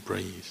painful to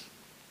breathe.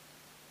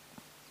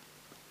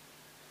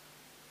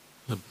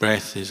 The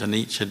breath is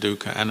anicca,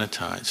 dukkha,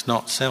 anatta. It's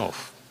not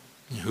self.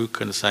 Who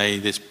can say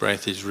this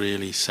breath is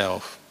really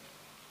self?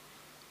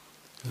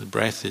 The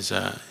breath is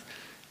an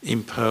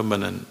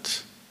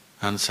impermanent,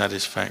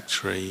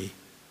 unsatisfactory,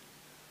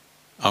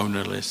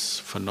 ownerless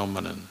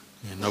phenomenon.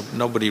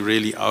 Nobody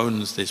really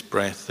owns this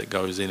breath that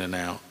goes in and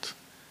out.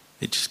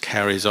 It just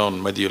carries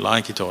on, whether you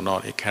like it or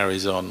not, it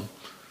carries on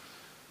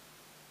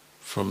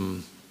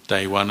from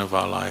day one of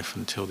our life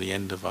until the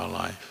end of our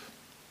life.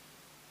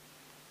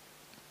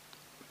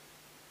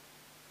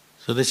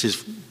 So this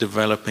is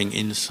developing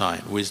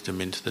insight,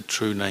 wisdom into the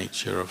true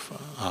nature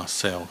of our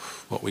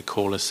self. What we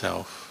call a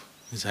self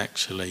is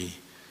actually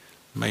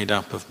made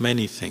up of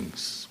many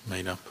things,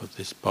 made up of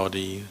this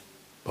body,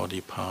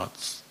 body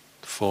parts,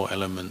 the four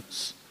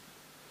elements.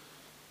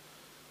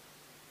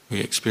 We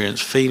experience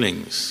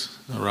feelings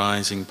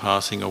arising,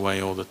 passing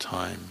away all the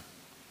time.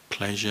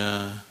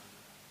 Pleasure,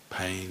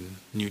 pain,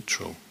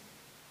 neutral.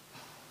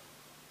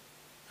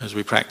 As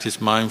we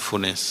practice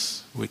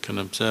mindfulness, we can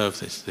observe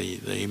this,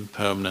 the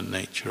impermanent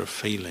nature of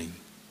feeling.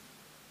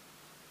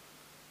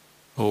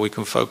 Or we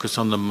can focus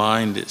on the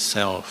mind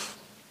itself.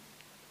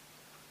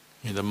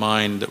 The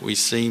mind that we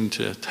seem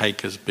to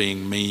take as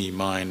being me,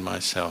 mine,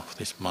 myself,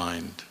 this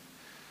mind.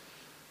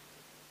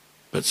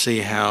 But see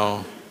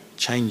how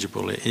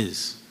changeable it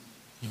is.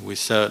 With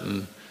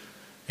certain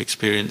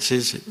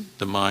experiences,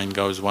 the mind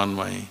goes one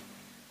way.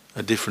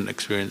 A different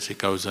experience, it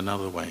goes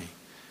another way.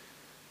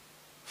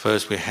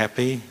 First we're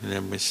happy, and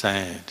then we're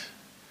sad.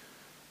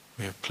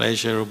 We have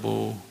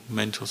pleasurable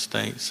mental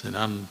states and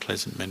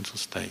unpleasant mental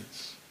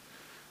states.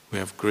 We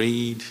have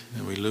greed,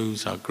 and we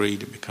lose our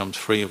greed, it becomes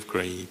free of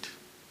greed.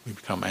 We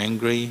become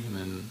angry, and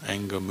then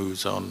anger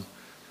moves on.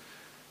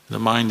 The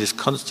mind is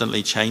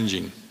constantly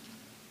changing.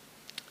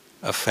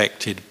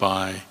 affected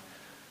by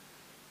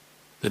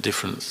the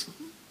different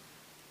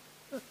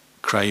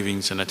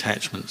cravings and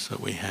attachments that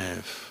we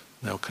have.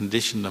 They'll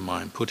condition the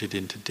mind, put it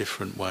into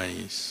different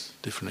ways,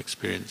 different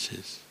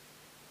experiences.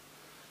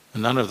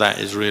 And none of that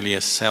is really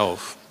a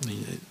self.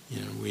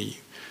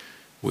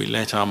 We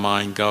let our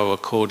mind go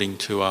according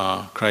to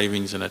our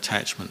cravings and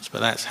attachments,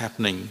 but that's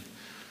happening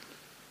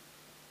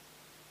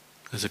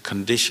as a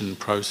conditioned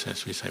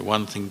process. We say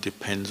one thing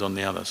depends on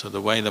the other. So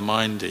the way the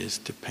mind is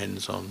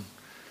depends on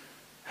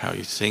how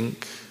you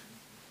think,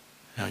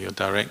 how you're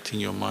directing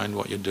your mind,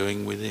 what you're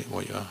doing with it,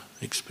 what you're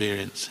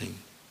experiencing.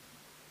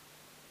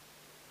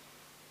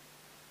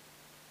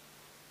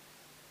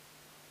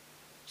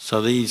 So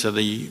these are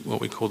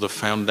what we call the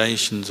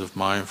foundations of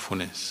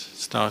mindfulness,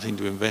 starting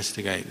to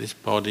investigate this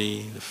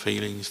body, the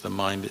feelings, the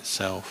mind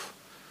itself.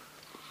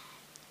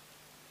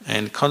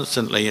 And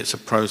constantly it's a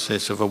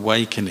process of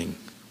awakening.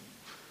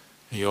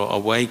 You're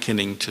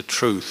awakening to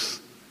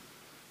truth.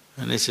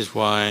 And this is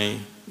why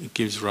it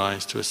gives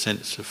rise to a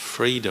sense of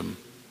freedom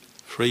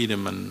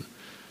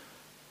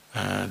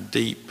and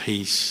deep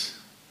peace,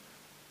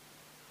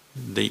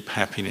 deep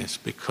happiness,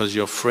 because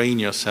you're freeing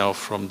yourself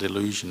from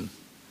delusion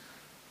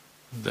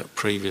that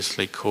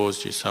previously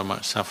caused you so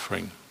much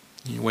suffering.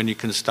 When you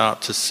can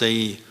start to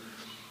see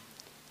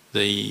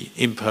the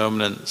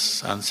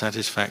impermanence,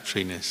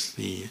 unsatisfactoriness,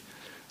 the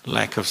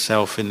lack of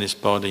self in this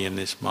body and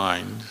this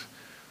mind,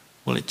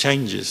 well, it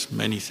changes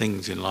many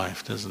things in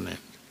life, doesn't it?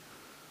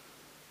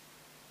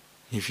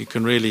 If you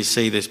can really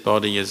see this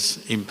body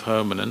as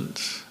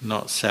impermanent,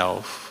 not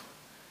self,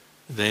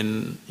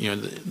 then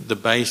the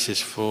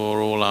basis for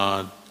all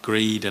our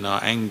greed and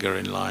our anger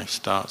in life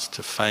starts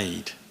to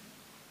fade.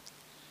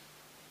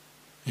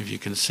 If you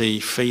can see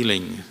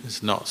feeling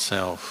as not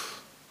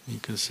self, you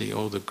can see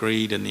all the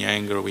greed and the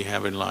anger we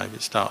have in life,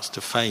 it starts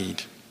to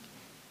fade.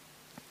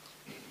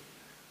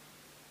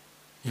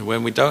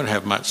 When we don't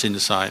have much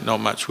insight, not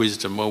much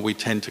wisdom, well, we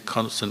tend to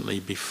constantly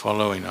be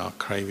following our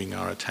craving,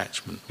 our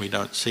attachment. We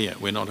don't see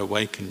it, we're not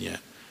awakened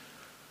yet.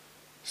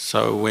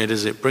 So where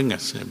does it bring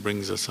us? It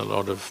brings us a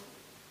lot of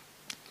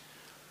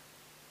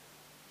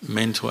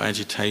mental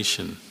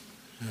agitation.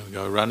 We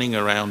go running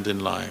around in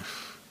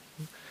life,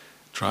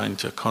 trying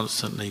to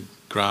constantly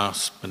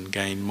grasp and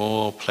gain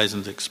more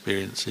pleasant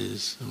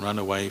experiences and run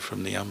away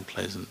from the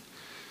unpleasant.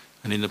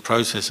 And in the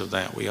process of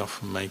that, we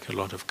often make a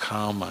lot of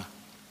karma,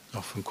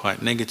 often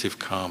quite negative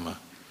karma.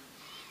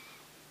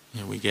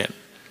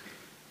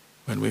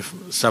 When we're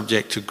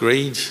subject to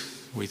greed,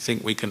 we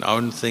think we can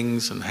own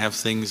things and have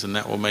things and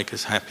that will make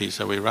us happy.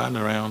 So we run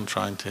around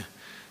trying to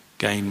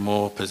gain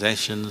more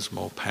possessions,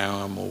 more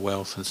power, more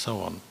wealth and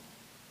so on.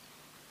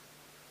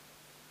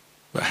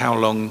 But how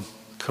long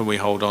can we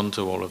hold on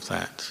to all of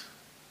that?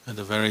 At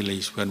the very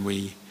least, when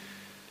we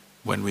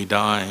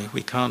die,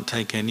 we can't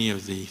take any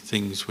of the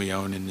things we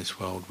own in this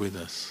world with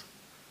us.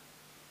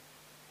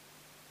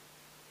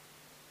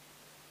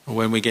 Or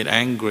when we get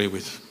angry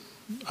with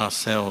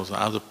ourselves or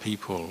other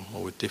people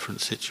or with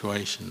different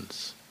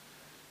situations,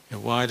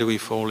 why do we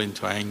fall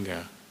into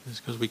anger? It's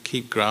because we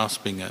keep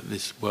grasping at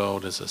this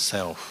world as a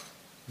self,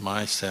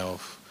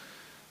 myself,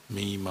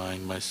 me,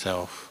 mine,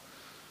 myself.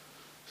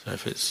 So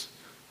if it's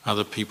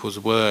other people's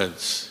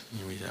words,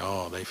 we say,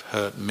 oh, they've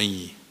hurt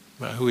me.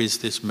 But who is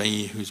this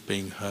me who's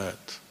being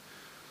hurt?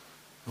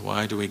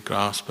 Why do we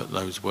grasp at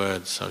those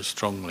words so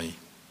strongly?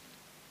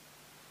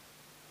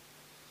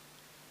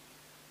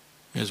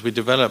 As we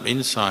develop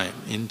insight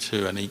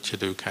into anicca,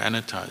 dukkha,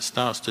 anatta, it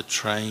starts to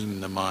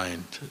train the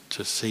mind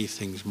to see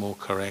things more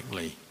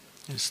correctly.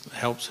 It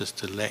helps us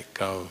to let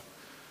go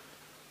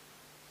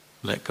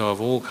of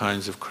all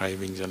kinds of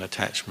cravings and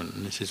attachment,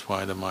 and this is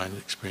why the mind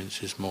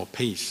experiences more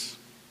peace.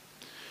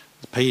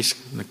 The peace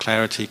and the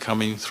clarity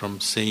coming from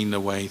seeing the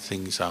way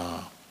things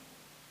are.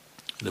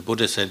 The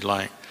Buddha said,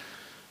 like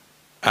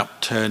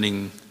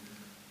upturning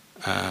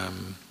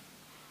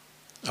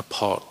a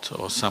pot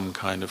or some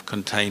kind of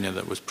container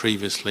that was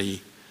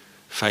previously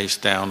face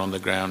down on the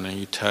ground, and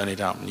you turn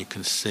it up and you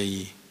can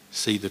see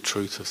the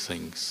truth of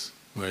things,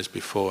 whereas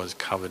before it was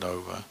covered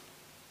over.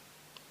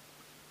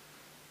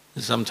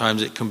 And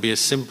sometimes it can be as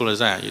simple as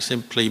that. You're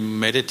simply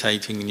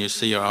meditating and you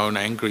see your own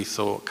angry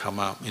thought come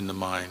up in the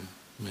mind.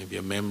 Maybe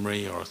a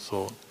memory or a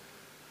thought.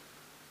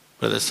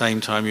 But at the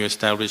same time you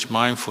establish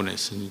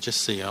mindfulness and you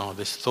just see, oh,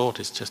 this thought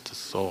is just a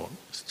thought.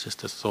 It's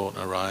just a thought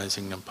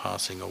arising and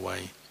passing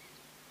away.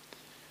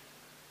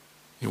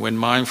 And when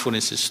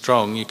mindfulness is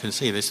strong, you can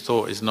see this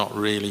thought is not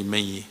really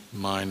me,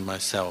 mine,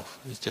 myself.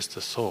 It's just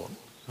a thought.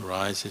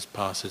 Arises,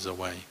 passes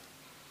away.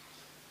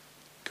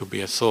 It could be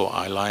a thought,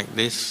 I like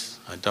this,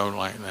 I don't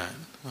like that.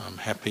 I'm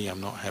happy,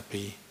 I'm not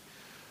happy.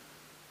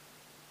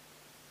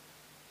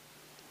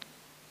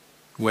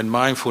 When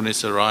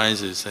mindfulness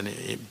arises, and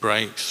it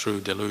breaks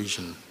through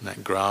delusion,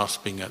 that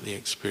grasping at the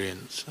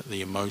experience, at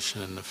the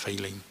emotion and the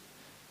feeling,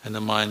 and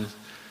the mind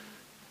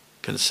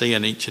can see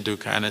anicca,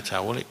 dukkha,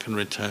 anatta, well, it can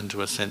return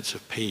to a sense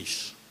of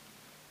peace.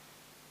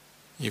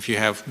 If you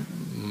have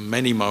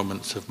many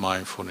moments of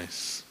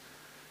mindfulness,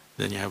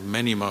 then you have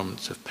many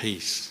moments of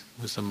peace,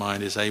 because the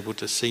mind is able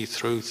to see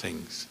through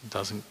things. It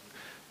doesn't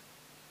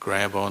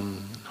grab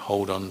on,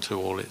 hold on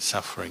to all its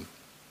suffering.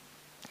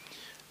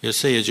 You'll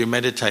see as you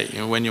meditate,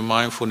 when your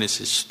mindfulness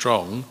is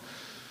strong,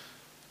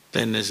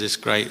 then there's this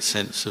great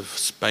sense of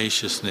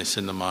spaciousness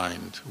in the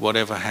mind.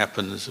 Whatever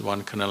happens,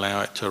 one can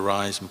allow it to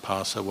arise and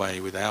pass away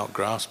without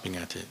grasping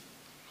at it.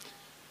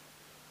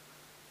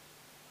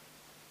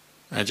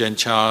 Ajahn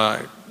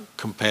Chah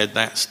compared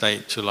that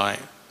state to like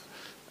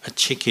a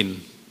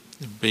chicken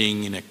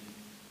being in a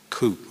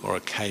coop or a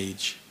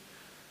cage.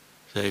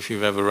 So if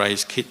you've ever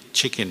raised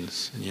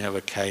chickens and you have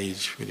a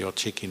cage with your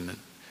chicken,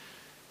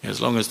 as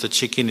long as the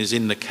chicken is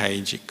in the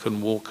cage, it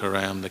can walk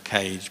around the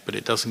cage, but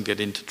it doesn't get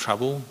into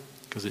trouble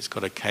because it's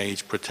got a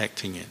cage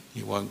protecting it.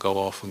 It won't go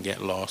off and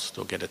get lost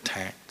or get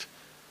attacked.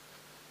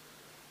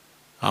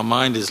 Our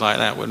mind is like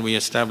that. When we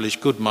establish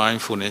good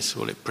mindfulness,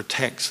 well, it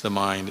protects the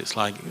mind. It's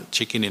like a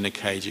chicken in a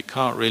cage. It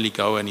can't really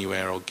go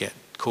anywhere or get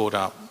caught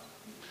up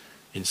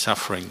in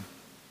suffering.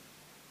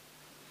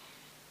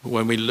 But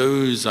when we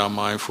lose our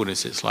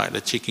mindfulness, it's like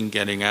the chicken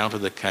getting out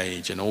of the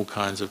cage and all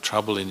kinds of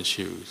trouble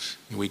ensues.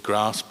 We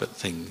grasp at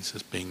things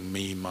as being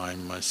me,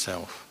 mine,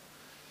 myself.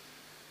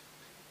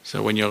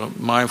 So when your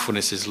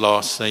mindfulness is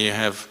lost, say you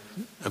have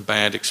a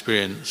bad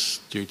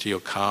experience due to your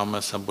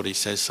karma, somebody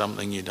says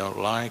something you don't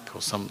like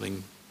or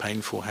something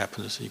painful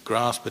happens, you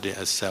grasp at it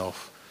as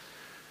self,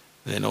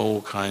 then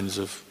all kinds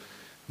of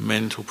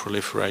mental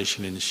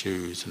proliferation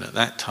ensues, and at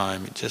that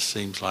time it just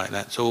seems like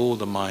that's all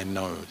the mind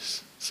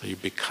knows. So you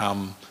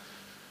become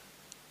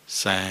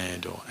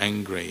sad or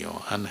angry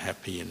or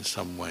unhappy in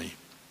some way.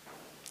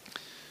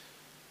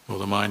 Or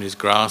the mind is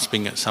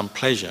grasping at some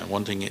pleasure,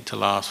 wanting it to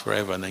last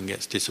forever, and then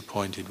gets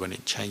disappointed when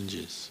it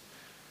changes.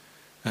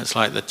 That's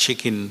like the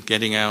chicken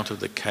getting out of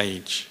the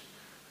cage.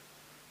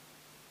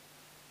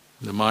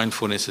 The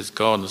mindfulness is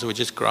gone, so we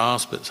just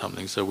grasp at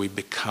something, so we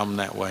become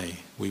that way.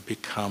 We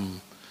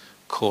become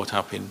caught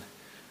up in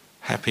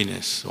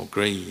happiness or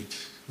greed.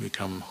 We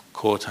become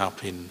caught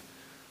up in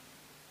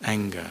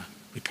anger,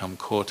 become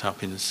caught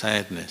up in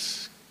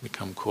sadness,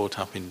 become caught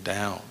up in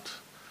doubt,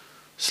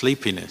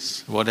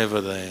 sleepiness,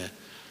 whatever the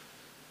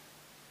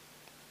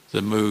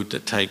mood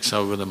that takes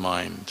over the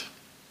mind.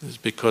 It's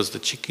because the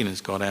chicken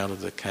has got out of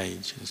the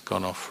cage, has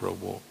gone off for a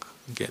walk,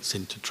 and gets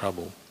into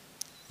trouble.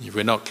 If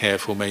we're not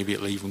careful, maybe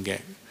it'll even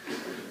get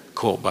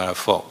caught by a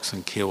fox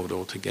and killed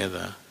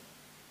altogether.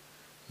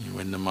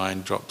 When the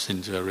mind drops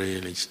into a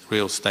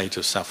real state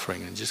of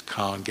suffering and just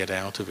can't get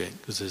out of it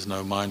because there's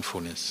no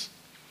mindfulness.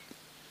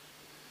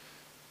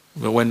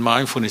 But when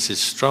mindfulness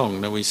is strong,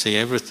 then we see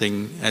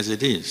everything as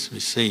it is. We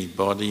see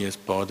body as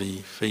body,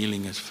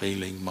 feeling as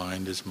feeling,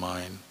 mind as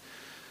mind,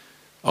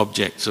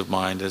 objects of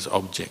mind as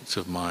objects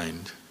of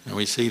mind. And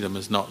we see them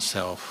as not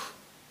self.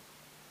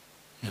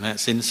 And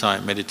that's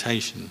insight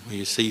meditation, where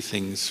you see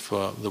things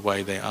for the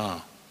way they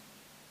are.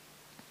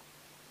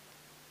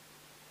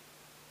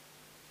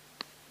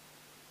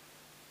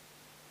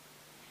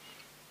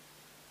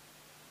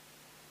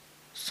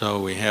 So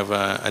we have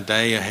a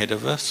day ahead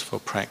of us for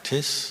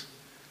practice.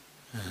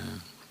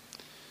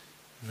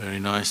 Very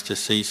nice to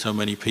see so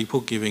many people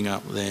giving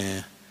up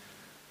their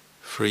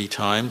free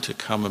time to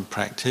come and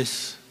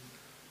practice.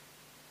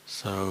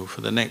 So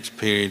for the next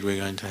period we're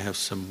going to have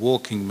some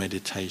walking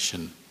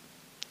meditation.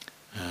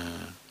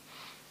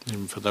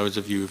 And for those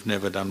of you who've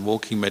never done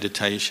walking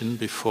meditation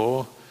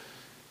before,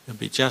 it'll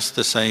be just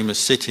the same as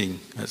sitting,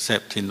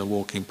 except in the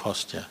walking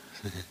posture.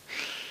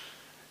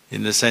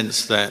 In the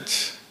sense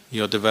that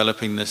you're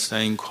developing the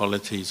same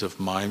qualities of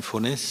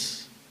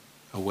mindfulness,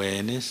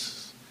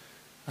 awareness,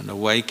 and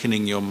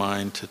awakening your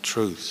mind to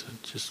truth,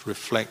 just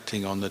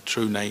reflecting on the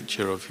true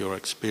nature of your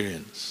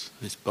experience,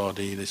 this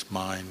body, this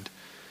mind,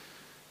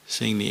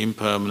 seeing the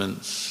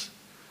impermanence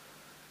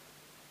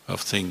of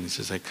things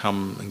as they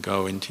come and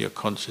go into your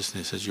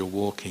consciousness as you're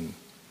walking.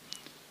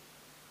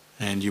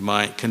 And you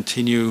might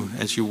continue,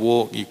 as you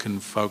walk, you can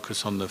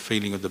focus on the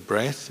feeling of the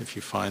breath, if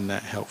you find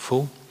that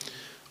helpful,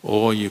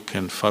 or you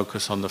can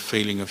focus on the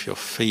feeling of your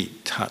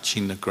feet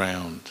touching the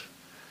ground.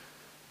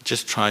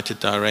 Just try to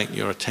direct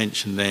your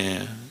attention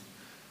there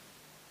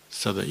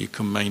so that you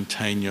can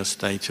maintain your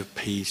state of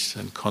peace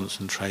and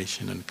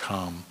concentration and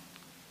calm.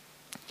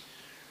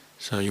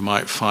 So you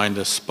might find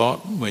a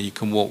spot where you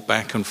can walk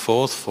back and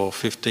forth for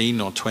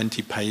 15 or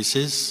 20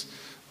 paces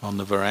on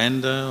the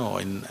veranda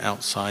or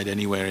outside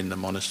anywhere in the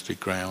monastery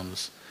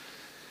grounds.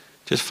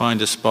 Just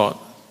find a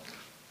spot,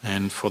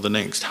 and for the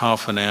next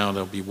half an hour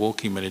there'll be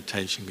walking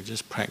meditation. You can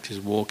just practice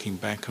walking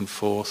back and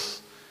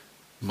forth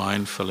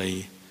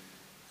mindfully.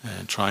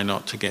 Try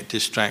not to get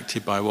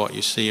distracted by what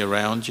you see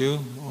around you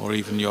or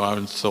even your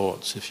own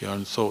thoughts. If your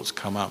own thoughts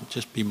come up,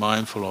 just be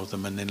mindful of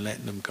them and then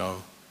let them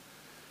go.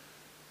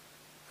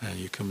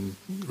 You can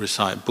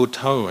recite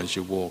Buddho as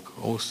you walk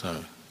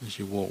also. As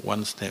you walk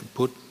one step,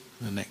 Buddh,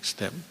 the next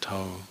step,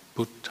 To,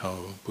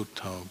 Buddho,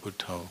 Buddho,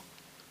 Buddho.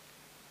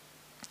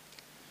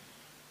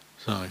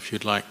 So if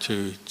you'd like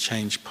to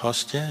change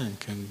posture, you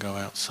can go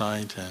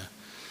outside,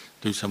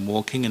 do some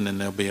walking, and then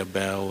there'll be a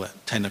bell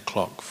at 10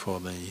 o'clock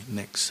for the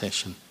next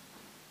session.